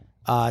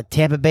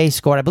Tampa Bay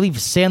scored. I believe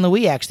St.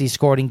 Louis actually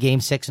scored in Game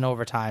 6 in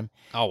overtime.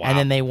 Oh, wow. And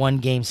then they won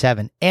Game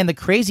 7. And the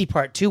crazy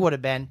part, too, would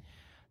have been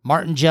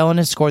Martin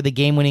Jelena scored the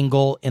game-winning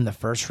goal in the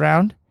first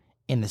round,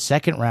 in the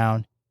second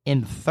round,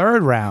 in the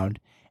third round,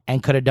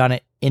 and could have done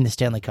it in the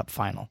Stanley Cup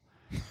final.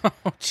 Oh,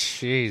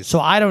 jeez. So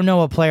I don't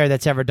know a player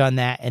that's ever done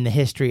that in the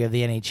history of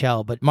the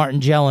NHL, but Martin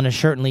Jelena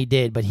certainly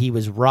did, but he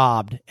was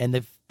robbed,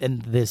 and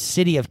the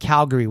city of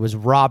Calgary was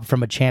robbed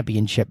from a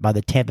championship by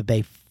the Tampa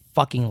Bay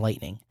fucking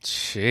Lightning.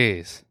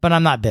 Jeez. But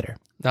I'm not bitter.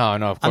 No,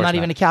 of course I'm not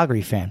even a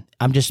Calgary fan.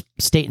 I'm just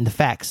stating the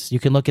facts. You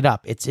can look it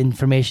up. It's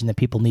information that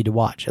people need to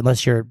watch,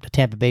 unless you're a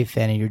Tampa Bay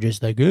fan and you're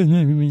just like,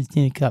 everybody's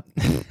Stanley Cup.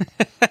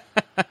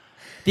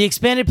 The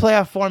expanded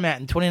playoff format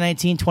in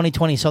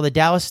 2019-2020 saw the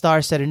Dallas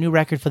Stars set a new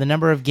record for the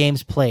number of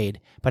games played,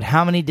 but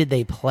how many did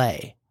they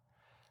play?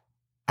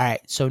 All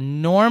right, so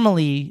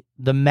normally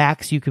the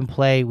max you can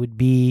play would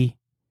be...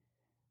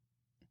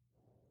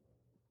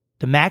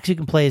 The max you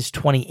can play is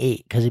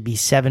 28, because it'd be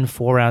 7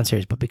 4-round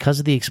series, but because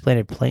of the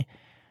expanded play...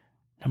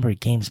 Number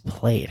of games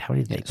played, how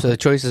many did they play? So the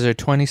choices are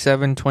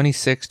 27,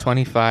 26,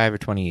 25, or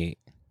 28.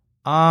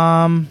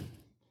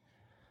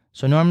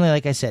 So normally,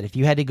 like I said, if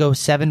you had to go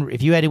 7,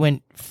 if you had to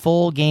win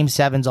full game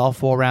 7s, all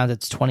 4 rounds,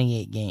 it's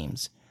 28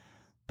 games.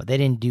 But they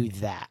didn't do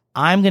that.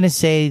 I'm going to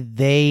say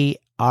they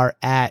are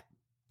at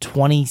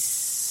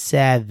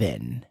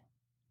 27.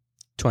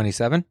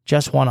 27?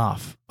 Just one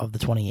off of the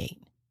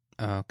 28.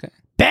 Okay.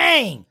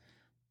 Bang!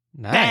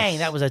 Nice. Bang!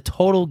 That was a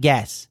total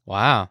guess.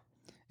 Wow.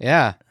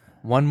 Yeah.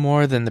 One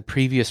more than the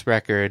previous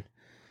record,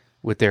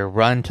 with their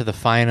run to the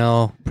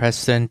final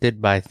preceded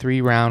by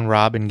 3-round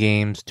robin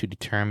games to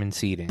determine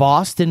seeding.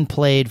 Boston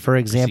played, for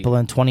example,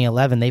 in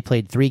 2011, they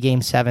played 3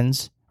 game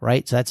 7s,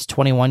 right? So that's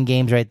 21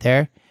 games right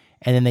there.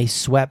 And then they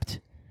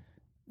swept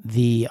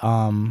the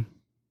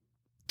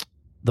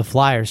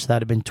Flyers, so that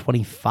would have been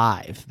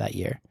 25 that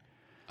year.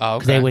 Oh,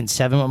 okay. They went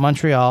 7 with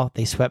Montreal,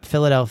 they swept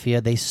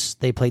Philadelphia, they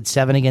played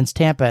 7 against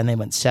Tampa, and they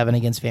went 7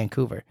 against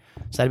Vancouver.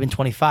 So that would have been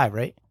 25,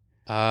 right?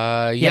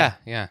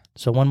 Yeah.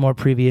 So one more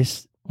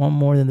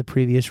than the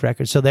previous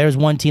record. So there's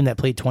one team that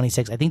played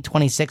 26. I think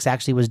 26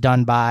 actually was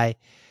done by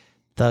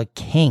the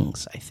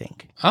Kings, I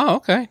think. Oh,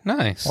 okay.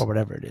 Nice. Or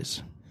whatever it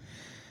is.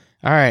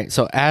 All right.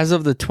 So as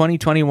of the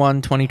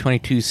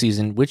 2021-2022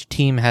 season, which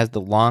team has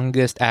the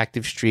longest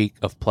active streak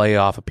of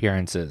playoff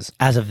appearances?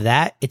 As of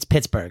that, it's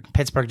Pittsburgh.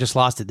 Pittsburgh just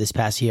lost it this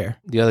past year.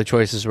 The other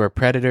choices were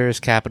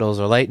Predators, Capitals,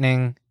 or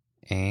Lightning.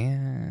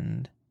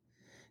 And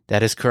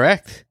that is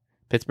correct.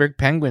 Pittsburgh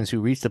Penguins, who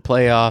reached the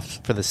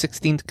playoffs for the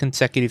 16th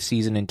consecutive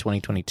season in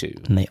 2022.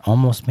 And they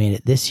almost made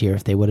it this year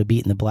if they would have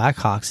beaten the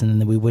Blackhawks, and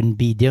then we wouldn't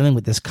be dealing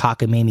with this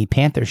cockamamie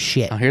Panther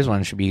shit. Oh, here's one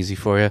that should be easy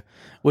for you.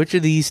 Which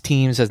of these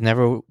teams has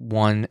never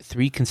won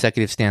 3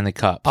 consecutive Stanley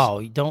Cups?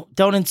 Oh,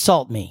 don't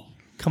insult me.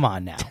 Come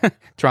on now.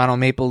 Toronto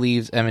Maple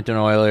Leafs, Edmonton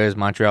Oilers,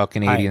 Montreal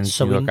Canadiens,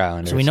 New York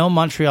Islanders. So we know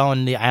Montreal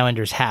and the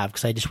Islanders have,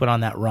 because I just went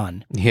on that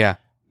run. Yeah.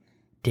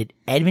 Did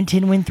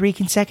Edmonton win 3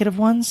 consecutive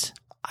ones?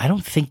 I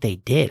don't think they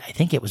did. I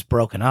think it was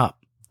broken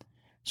up.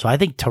 So I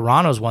think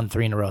Toronto's won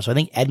 3 in a row. So I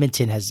think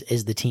Edmonton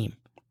is the team.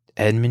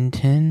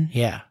 Edmonton?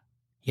 Yeah.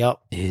 Yep.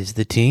 Is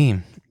the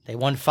team. They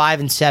won 5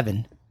 and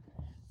 7,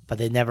 but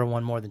they never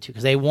won more than 2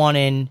 because they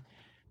won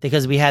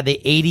because we had the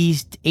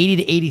 80s, 80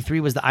 to 83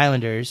 was the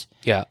Islanders.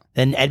 Yeah.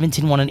 Then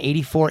Edmonton won in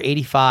 84,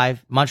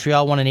 85.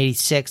 Montreal won in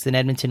 86. Then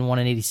Edmonton won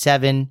in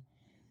 87.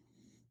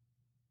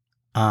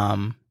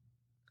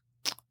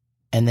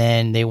 And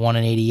then they won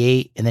in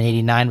 88, and then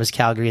 89 was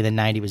Calgary, and then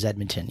 90 was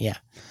Edmonton. Yeah.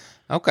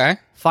 Okay.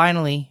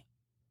 Finally,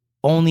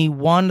 only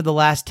one of the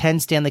last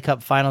 10 Stanley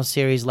Cup Final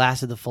Series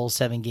lasted the full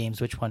 7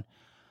 games. Which one?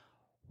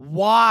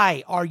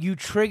 Why are you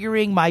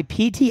triggering my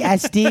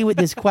PTSD with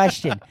this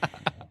question?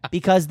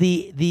 Because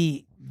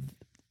the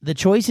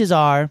choices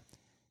are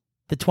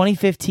the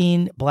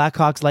 2015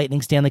 Blackhawks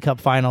Lightning Stanley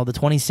Cup Final, the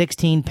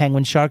 2016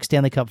 Penguins Sharks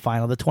Stanley Cup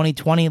Final, the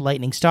 2020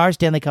 Lightning Stars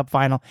Stanley Cup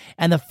Final,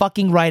 and the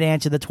fucking right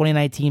answer, the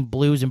 2019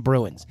 Blues and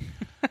Bruins.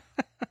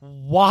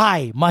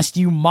 Why must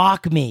you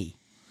mock me?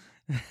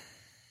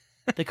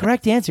 The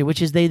correct answer,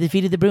 which is they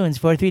defeated the Bruins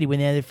 4-3 to win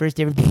their first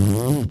ever.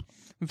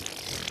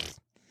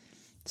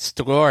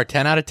 Score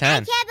 10 out of 10.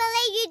 I can't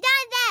believe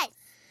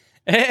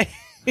you done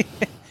this!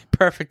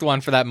 Perfect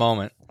one for that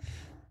moment.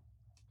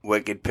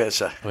 Wicked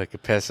pisser.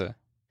 Wicked pisser.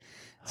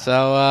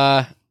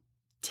 So,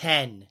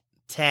 10.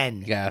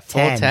 you got a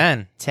full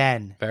 10.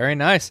 10. Very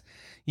nice.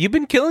 You've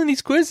been killing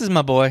these quizzes,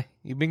 my boy.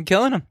 You've been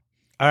killing them.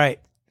 All right.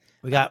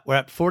 We're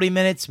at 40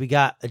 minutes. We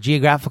got a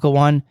geographical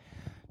one.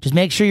 Just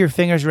make sure your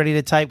finger's ready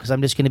to type because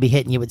I'm just going to be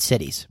hitting you with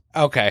cities.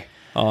 Okay.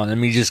 Oh, let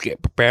me just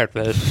get prepared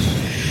for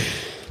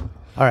this.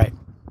 All right.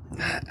 All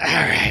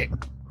right.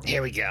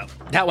 Here we go.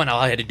 That one, all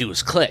I had to do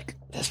was click.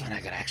 This one, I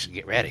got to actually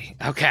get ready.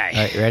 Okay.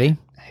 All right. You ready?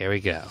 Here we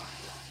go.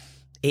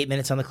 8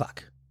 minutes on the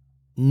clock.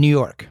 New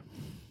York.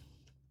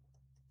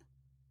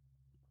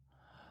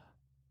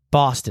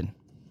 Boston.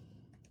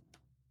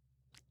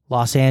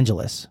 Los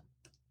Angeles.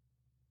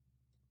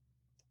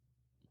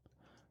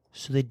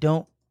 So they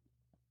don't.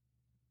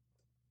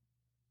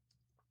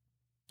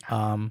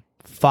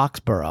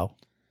 Foxborough.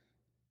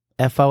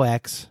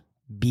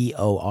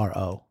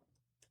 Foxboro.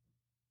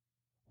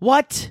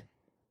 What?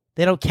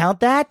 They don't count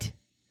that?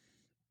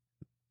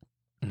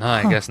 No,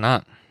 I guess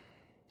not.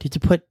 Did you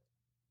put?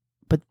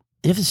 But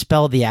you have to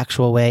spell the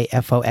actual way.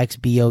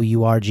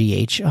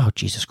 Foxbourgh. Oh,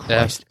 Jesus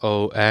Christ.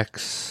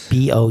 Fox.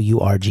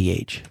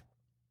 Bourgh.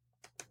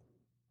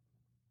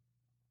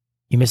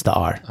 You missed the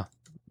R. Oh.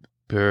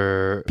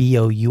 Bour.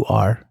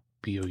 Bourgh.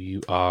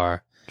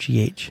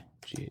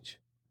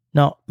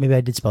 No, maybe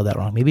I did spell that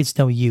wrong. Maybe it's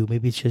no U.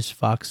 Maybe it's just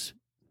Fox.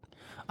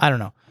 I don't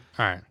know.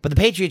 All right. But the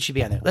Patriots should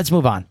be on there. Let's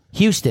move on.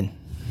 Houston.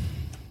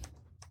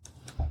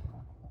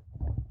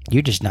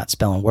 You're just not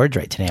spelling words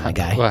right today, my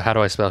guy. Well, how do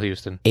I spell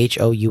Houston?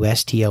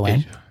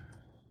 Houston.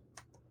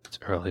 It's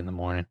early in the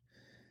morning.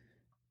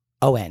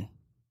 O-N.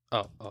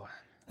 Oh.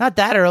 Not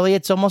that early.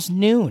 It's almost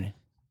noon.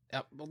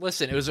 Well,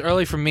 listen, it was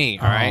early for me,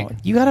 all right?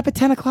 You got up at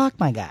 10 o'clock,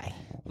 my guy.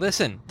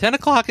 Listen, 10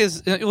 o'clock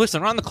is...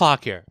 Listen, we're on the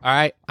clock here, all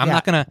right? I'm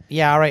not going to...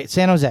 Yeah, all right.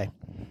 San Jose.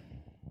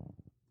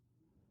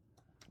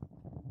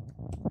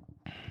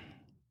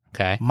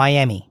 Okay.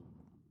 Miami.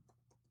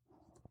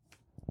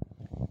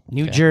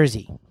 New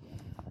Jersey.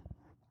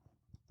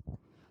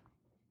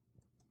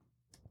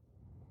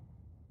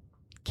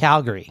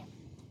 Calgary.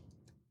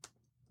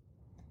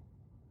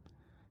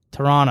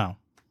 Toronto.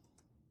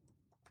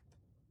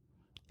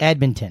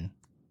 Edmonton.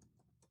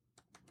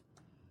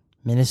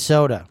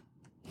 Minnesota.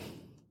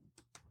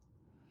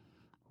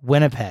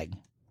 Winnipeg.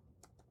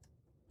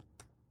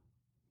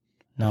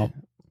 No.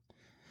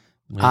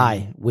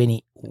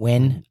 Winnipeg.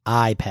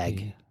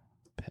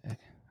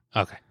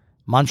 Okay.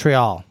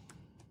 Montreal.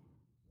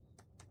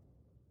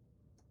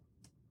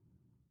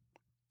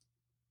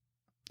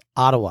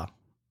 Ottawa.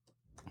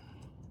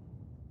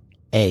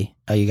 A.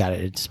 Oh, you got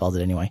it. It spelled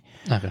it anyway.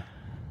 Okay.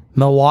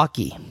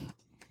 Milwaukee.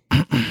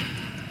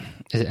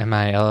 Is it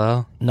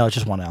M-I-L-L? No, it's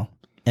just one L.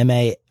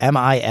 Milwaukee.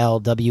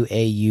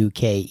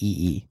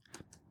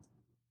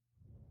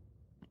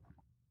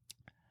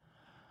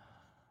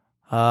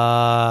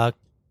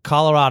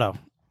 Colorado.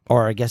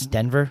 Or I guess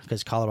Denver,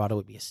 because Colorado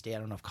would be a state. I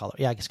don't know if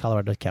Colorado... Yeah, I guess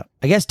Colorado does count.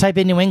 I guess type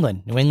in New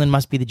England. New England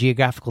must be the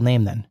geographical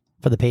name then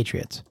for the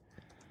Patriots.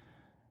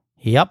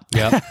 Yep.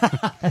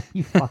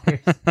 You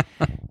fuckers.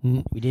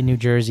 We did New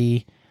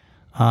Jersey.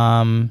 We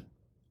have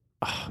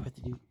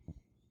to do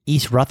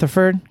East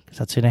Rutherford, because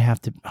that's going to have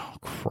to... Oh,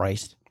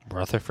 Christ.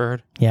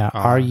 Rutherford? Yeah,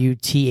 Rutherford.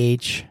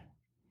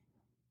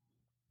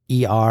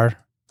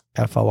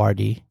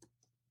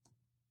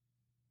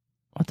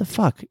 What the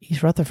fuck?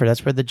 East Rutherford.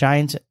 That's where the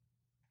Giants...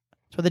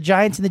 That's where the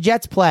Giants and the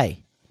Jets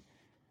play.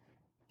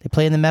 They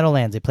play in the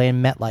Meadowlands. They play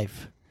in MetLife.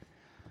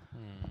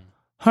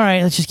 All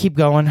right, let's just keep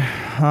going.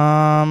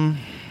 My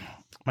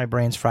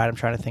brain's fried. I'm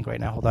trying to think right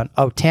now. Hold on.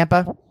 Oh,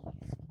 Tampa.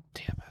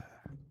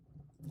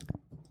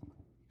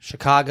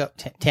 Chicago.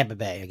 Tampa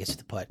Bay, I guess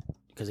to put.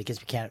 Because I guess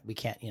we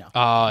can't,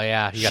 Oh,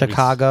 yeah.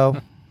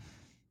 Chicago.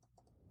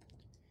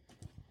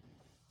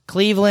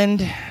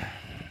 Cleveland.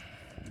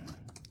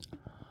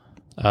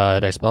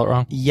 Did I spell it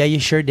wrong? Yeah, you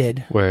sure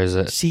did. Where is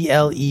it?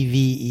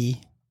 Cleve.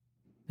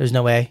 There's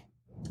no way.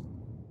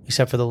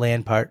 Except for the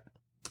land part.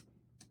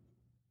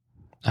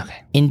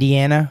 Okay.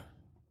 Indiana.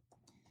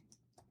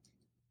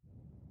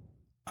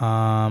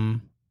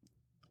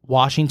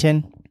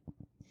 Washington.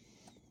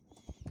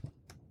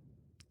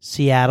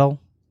 Seattle.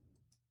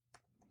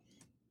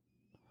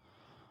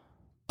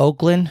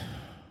 Oakland.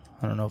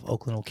 I don't know if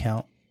Oakland will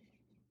count.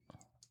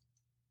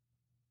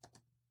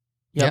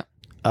 Yep.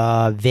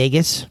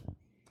 Vegas.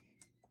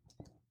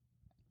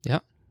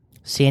 Yep.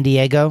 San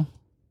Diego.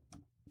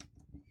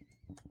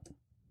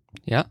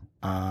 Yep.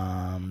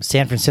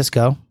 San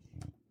Francisco.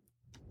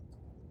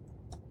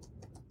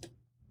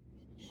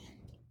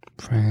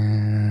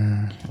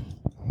 San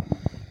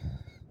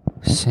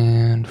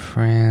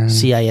Fran.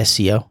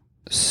 CISCO.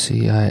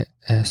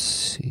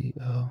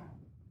 CISCO.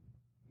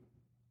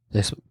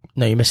 This.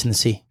 No, you're missing the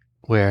C.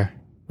 Where?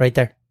 Right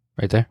there.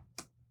 Right there?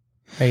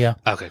 There you go.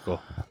 Okay, cool.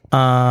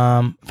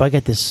 If I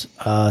get this,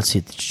 let's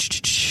see.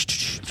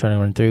 Trying to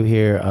run through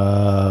here.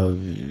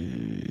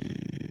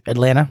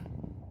 Atlanta.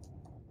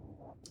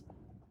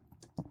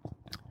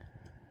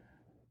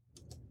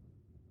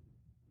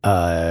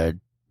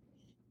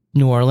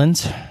 New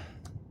Orleans.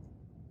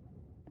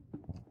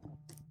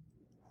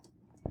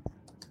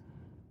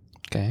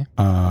 Okay.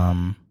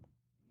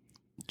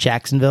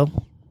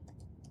 Jacksonville,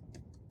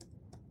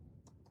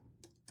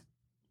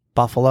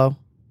 Buffalo,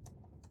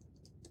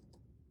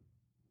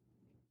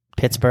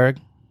 Pittsburgh,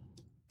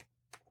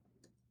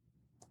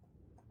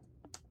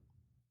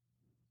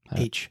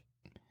 H.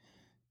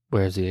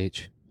 Where's the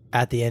H?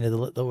 At the end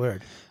of the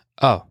word.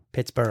 Oh.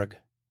 Pittsburgh.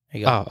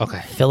 There you go. Oh,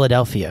 okay.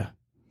 Philadelphia.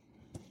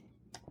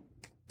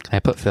 Can I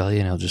put Philly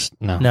and he'll just...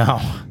 No.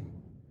 No,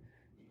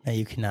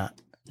 you cannot.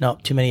 No,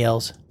 too many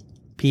L's.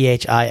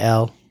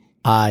 Phili,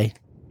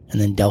 and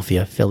then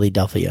Delphia.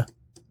 Philadelphia.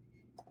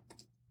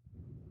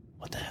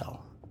 What the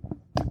hell?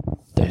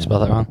 Did I spell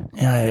that wrong?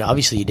 Yeah,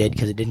 obviously you did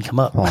because it didn't come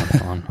up.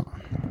 Hold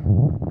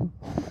on.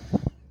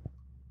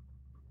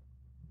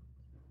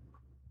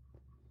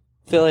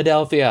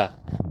 Philadelphia.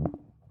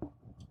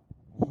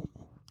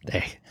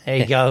 There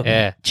you go.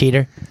 Yeah.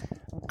 Cheater.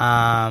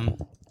 All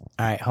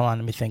right, hold on.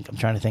 Let me think. I'm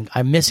trying to think.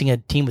 I'm missing a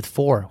team with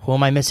 4. Who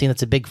am I missing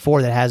that's a big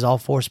 4 that has all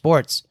 4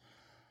 sports?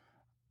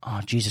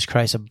 Oh, Jesus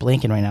Christ. I'm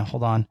blinking right now.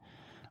 Hold on.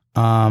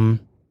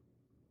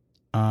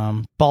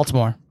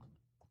 Baltimore.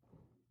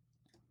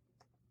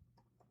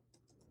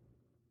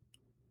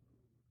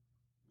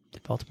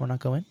 Did Baltimore not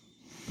go in?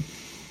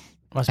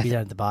 Must be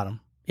down at the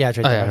bottom. Yeah, it's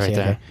right there. Yeah, right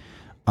there.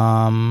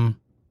 Okay.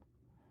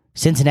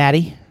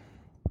 Cincinnati.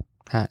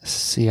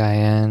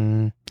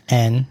 CIN.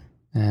 N.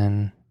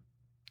 And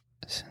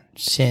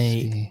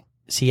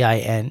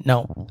CIN.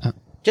 No.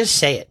 Just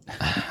say it.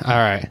 All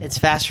right. It's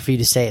faster for you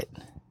to say it.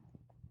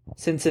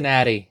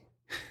 Cincinnati.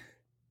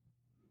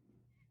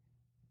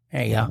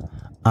 There you go.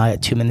 I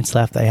got 2 minutes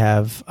left. I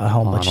have a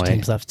whole bunch of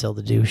teams left still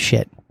to do.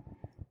 Shit.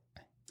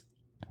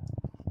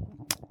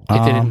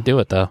 It didn't do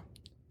it, though.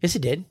 Yes,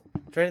 it did.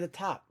 It's right at the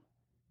top.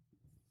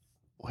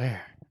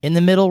 Where? In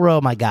the middle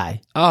row, my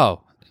guy.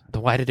 Oh.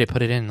 Why did they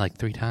put it in like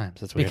 3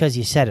 times? That's weird. Because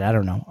you said it. I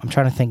don't know. I'm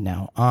trying to think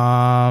now.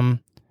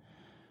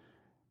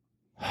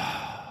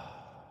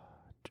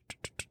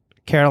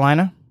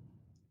 Carolina.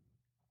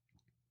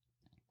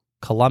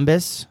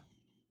 Columbus.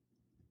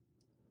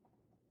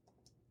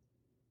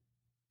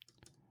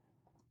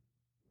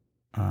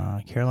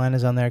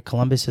 Carolina's on there.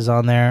 Columbus is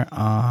on there.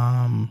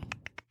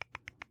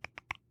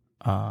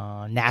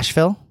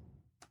 Nashville.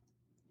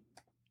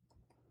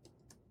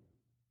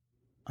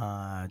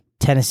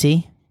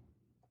 Tennessee.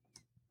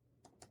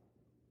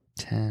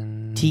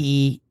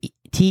 Tennessee.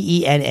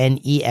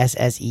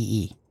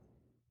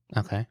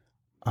 Okay.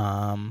 What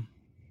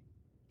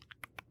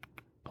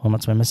am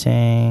I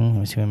missing? Let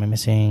me see what am I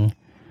missing.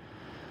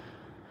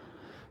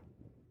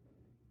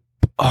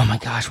 Oh my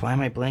gosh, why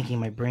am I blanking?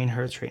 My brain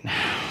hurts right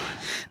now.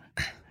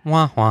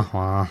 Wah, wah,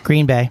 wah.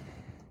 Green Bay.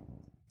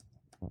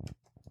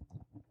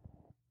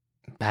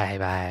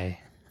 Bye.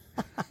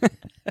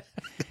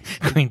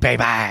 Green Bay,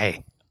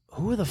 bye.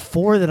 Who are the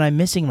 4 that I'm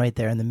missing right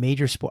there in the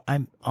major sport?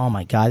 Oh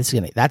my god,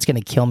 that's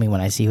gonna kill me when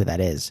I see who that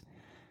is.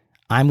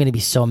 I'm gonna be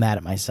so mad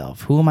at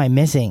myself. Who am I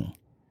missing?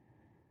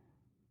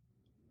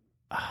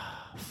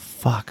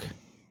 Fuck.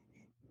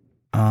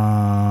 We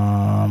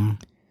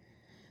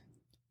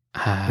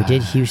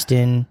did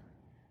Houston.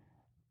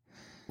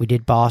 We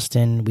did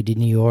Boston. We did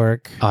New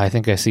York. Oh, I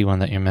think I see one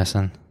that you're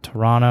missing.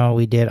 Toronto.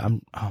 We did.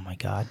 Oh my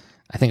god.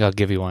 I think I'll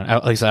give you one.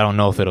 At least I don't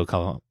know if it'll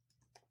come up.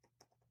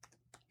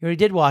 You already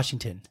did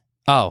Washington.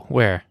 Oh,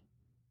 where?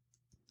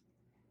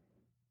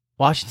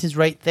 Washington's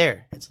right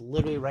there. It's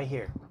literally right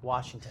here.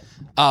 Washington.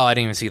 Oh, I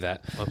didn't even see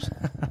that. Whoops.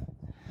 All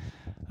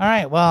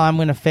right. Well, I'm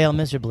going to fail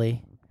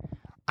miserably.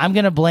 I'm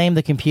going to blame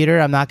the computer.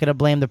 I'm not going to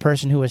blame the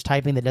person who was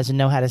typing that doesn't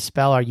know how to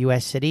spell our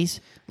U.S.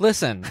 cities.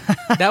 Listen,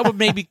 that would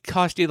maybe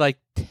cost you like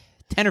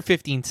 10 or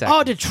 15 seconds.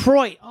 Oh,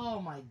 Detroit. Oh,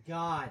 my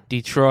God.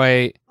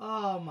 Detroit.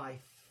 Oh, my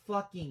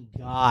fucking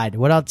God.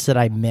 What else did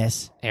I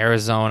miss?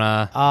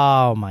 Arizona.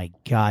 Oh, my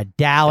God.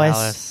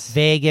 Dallas.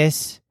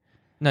 Vegas.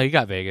 No, you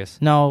got Vegas.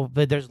 No,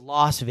 but there's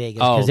Las Vegas.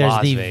 Because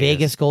there's the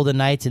Vegas Golden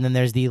Knights, and then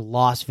there's the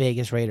Las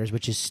Vegas Raiders,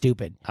 which is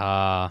stupid.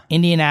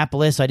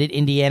 Indianapolis. So I did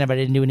Indiana, but I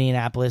didn't do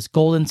Indianapolis.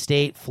 Golden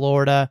State,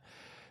 Florida.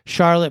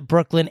 Charlotte,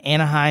 Brooklyn,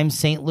 Anaheim,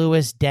 St.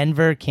 Louis,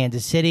 Denver,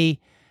 Kansas City,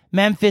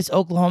 Memphis,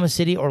 Oklahoma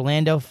City,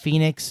 Orlando,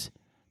 Phoenix,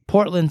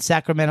 Portland,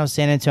 Sacramento,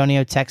 San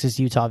Antonio, Texas,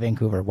 Utah,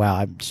 Vancouver. Wow,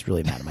 I'm just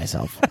really mad at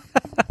myself.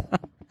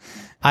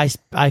 I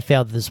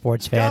failed the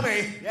sports fan.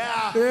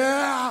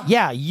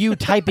 Yeah, you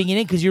typing it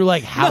in because you're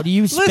like, how do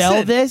you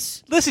spell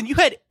this? Listen, you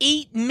had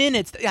 8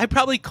 minutes. I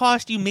probably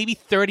cost you maybe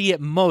 30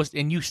 at most,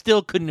 and you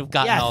still couldn't have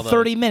gotten all those.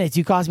 30 minutes.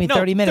 You cost me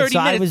 30 minutes. 30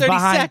 so minutes, I was 30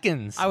 behind,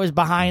 seconds. I was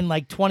behind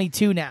like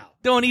 22 now.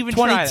 Don't even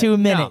try 22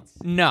 minutes.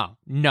 No,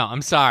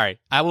 I'm sorry.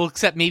 I will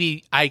accept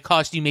maybe I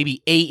cost you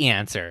maybe a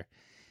answer.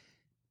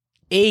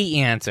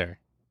 A answer.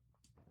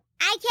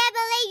 I can't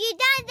believe you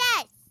done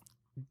this.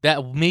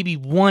 That maybe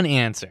one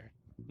answer.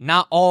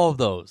 Not all of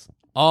those.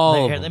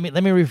 All of them.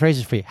 Let me rephrase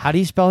this for you. How do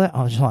you spell that?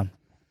 Oh, just one.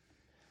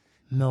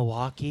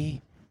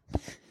 Milwaukee.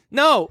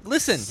 No,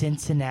 listen.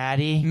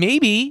 Cincinnati.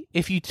 Maybe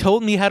if you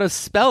told me how to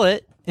spell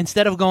it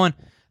instead of going,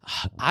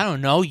 I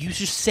don't know, you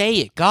just say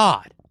it.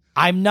 God.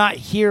 I'm not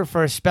here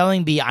for a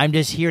spelling bee. I'm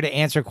just here to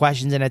answer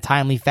questions in a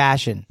timely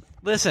fashion.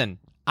 Listen,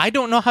 I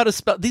don't know how to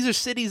spell. These are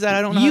cities that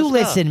I don't know You how to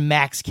spell. listen,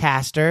 Max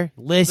Caster.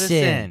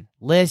 Listen.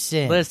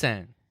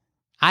 Listen.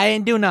 I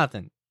didn't do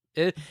nothing.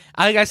 Like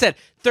I said,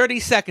 30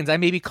 seconds. I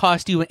maybe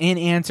cost you an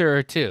answer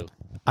or two.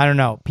 I don't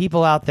know.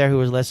 People out there who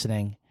was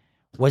listening,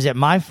 was it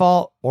my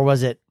fault or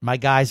was it my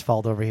guy's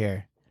fault over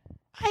here?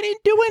 I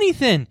didn't do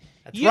anything.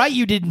 That's right,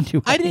 you didn't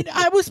do anything.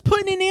 I was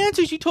putting in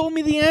answers. You told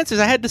me the answers.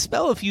 I had to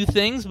spell a few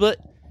things, but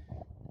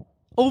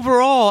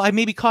overall, I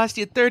maybe cost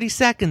you 30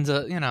 seconds,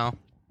 at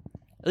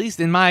least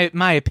in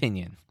my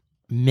opinion.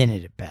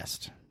 Minute at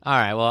best. All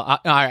right, well, all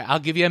right, I'll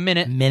give you a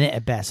minute. Minute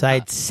at best. I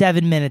had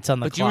 7 minutes on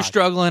the clock. But you were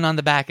struggling on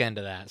the back end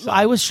of that. So.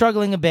 I was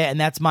struggling a bit, and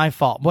that's my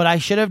fault. What I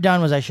should have done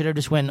was I should have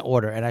just went in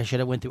order, and I should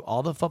have went through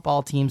all the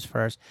football teams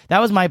first. That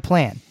was my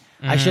plan.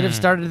 I should have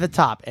started at the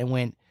top and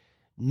went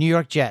New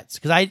York Jets,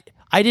 because I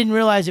didn't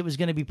realize it was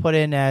going to be put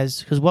in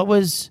as, because what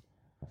was...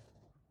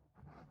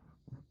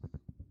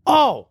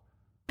 Oh!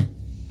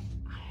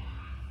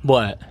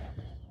 What?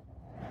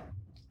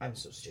 I'm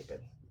so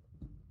stupid.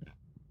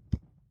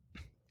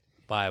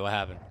 Why? What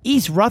happened?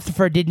 East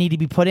Rutherford didn't need to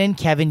be put in,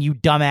 Kevin, you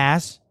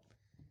dumbass.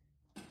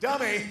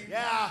 Dummy.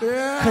 Yeah.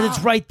 Because it's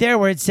right there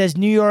where it says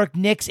New York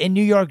Knicks and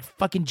New York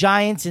fucking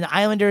Giants and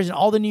Islanders and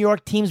all the New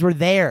York teams were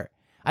there.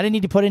 I didn't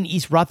need to put in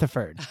East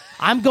Rutherford.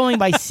 I'm going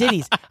by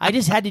cities. I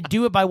just had to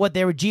do it by what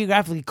they were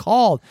geographically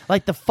called,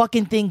 like the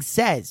fucking thing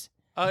says.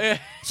 Oh, yeah.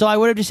 So I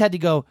would have just had to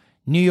go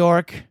New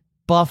York,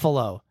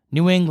 Buffalo,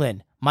 New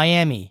England,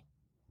 Miami,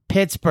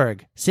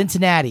 Pittsburgh,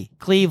 Cincinnati,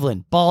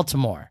 Cleveland,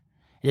 Baltimore.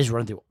 Just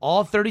run through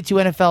all 32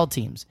 NFL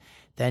teams.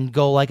 Then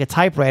go like a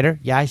typewriter.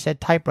 Yeah, I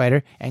said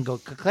typewriter. And go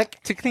click,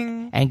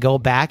 Tick-ting. and go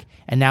back.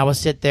 And now we'll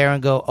sit there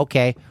and go,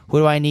 okay, who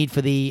do I need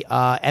for the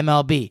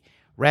MLB?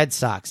 Red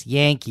Sox,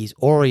 Yankees,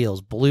 Orioles,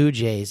 Blue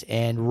Jays,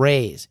 and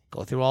Rays.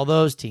 Go through all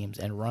those teams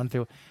and run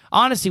through.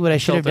 Honestly, what I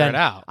should have Filter done, it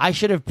out. I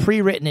should have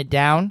pre-written it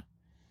down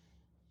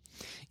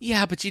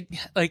Yeah, but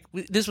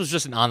this was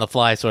just an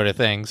on-the-fly sort of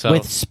thing. So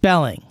with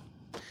spelling.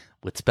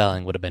 with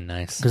spelling would have been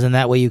nice. Because in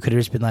that way you could have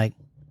just been like,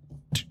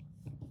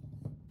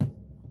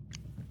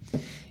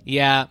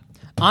 Yeah.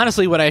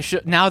 Honestly, what I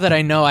should, now that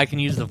I know I can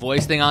use the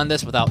voice thing on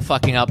this without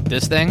fucking up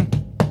this thing,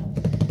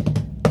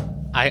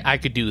 I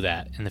could do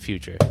that in the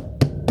future.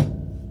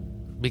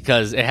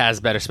 Because it has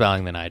better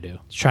spelling than I do.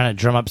 trying to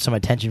drum up some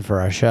attention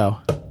for our show.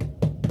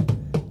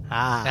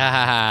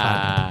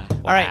 Ah.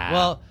 All right,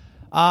 well,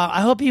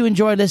 I hope you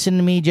enjoyed listening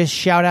to me just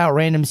shout out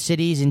random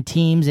cities and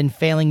teams and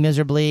failing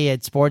miserably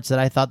at sports that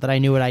I thought that I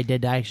knew what I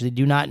did. I actually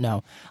do not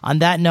know. On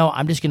that note,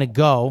 I'm just going to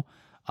go.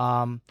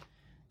 I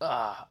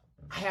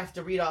have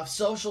to read off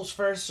socials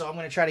first, so I'm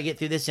going to try to get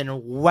through this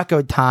in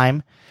record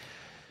time.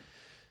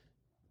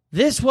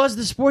 This was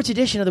the sports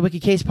edition of the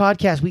Wicked Case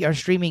podcast. We are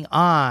streaming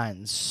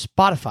on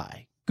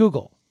Spotify,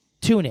 Google,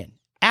 TuneIn,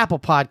 Apple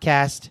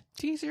Podcast,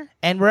 Teaser.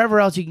 and wherever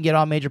else you can get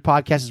all major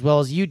podcasts, as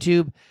well as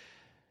YouTube.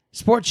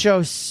 Sports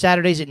shows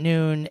Saturdays at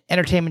noon,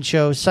 entertainment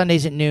shows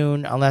Sundays at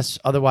noon, unless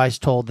otherwise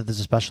told that there's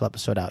a special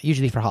episode out,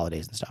 usually for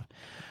holidays and stuff.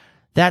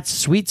 That's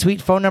sweet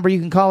phone number you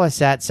can call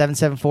us at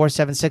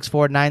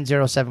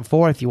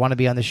 774-764-9074. If you want to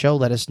be on the show,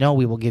 let us know.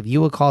 We will give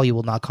you a call. You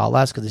will not call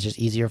us because it's just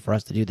easier for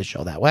us to do the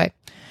show that way.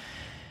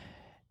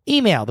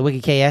 Email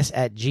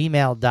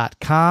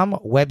thewickedks@gmail.com.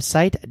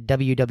 Website,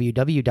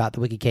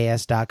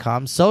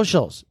 www.thewickedks.com.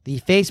 Socials, the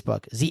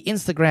Facebook, the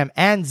Instagram,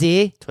 and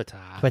the Twitter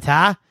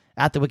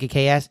at the Wicked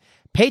KS.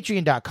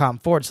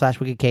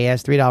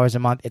 Patreon.com/WickedKS. $3 a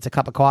month. It's a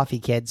cup of coffee,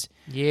 kids.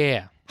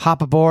 Yeah.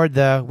 Hop aboard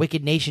the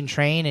Wicked Nation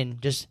train and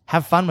just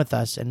have fun with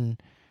us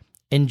and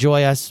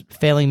enjoy us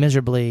failing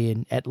miserably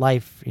and at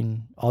life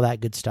and all that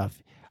good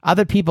stuff.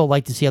 Other people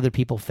like to see other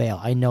people fail.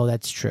 I know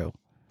that's true.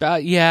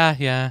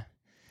 Yeah.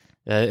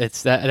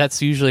 It's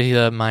that's usually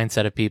the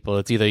mindset of people.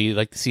 It's either you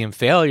like to see them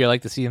fail or you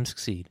like to see them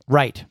succeed.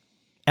 Right.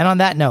 And on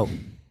that note,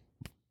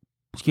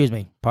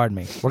 pardon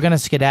me. We're gonna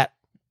skedaddle.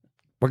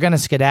 We're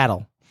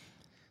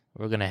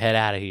gonna head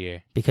out of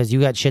here. because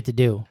you got shit to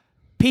do.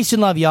 Peace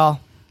and love,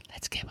 y'all.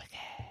 Let's get wicked.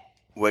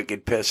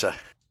 Wicked pisser.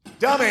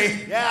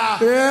 Dummy.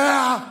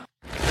 Yeah.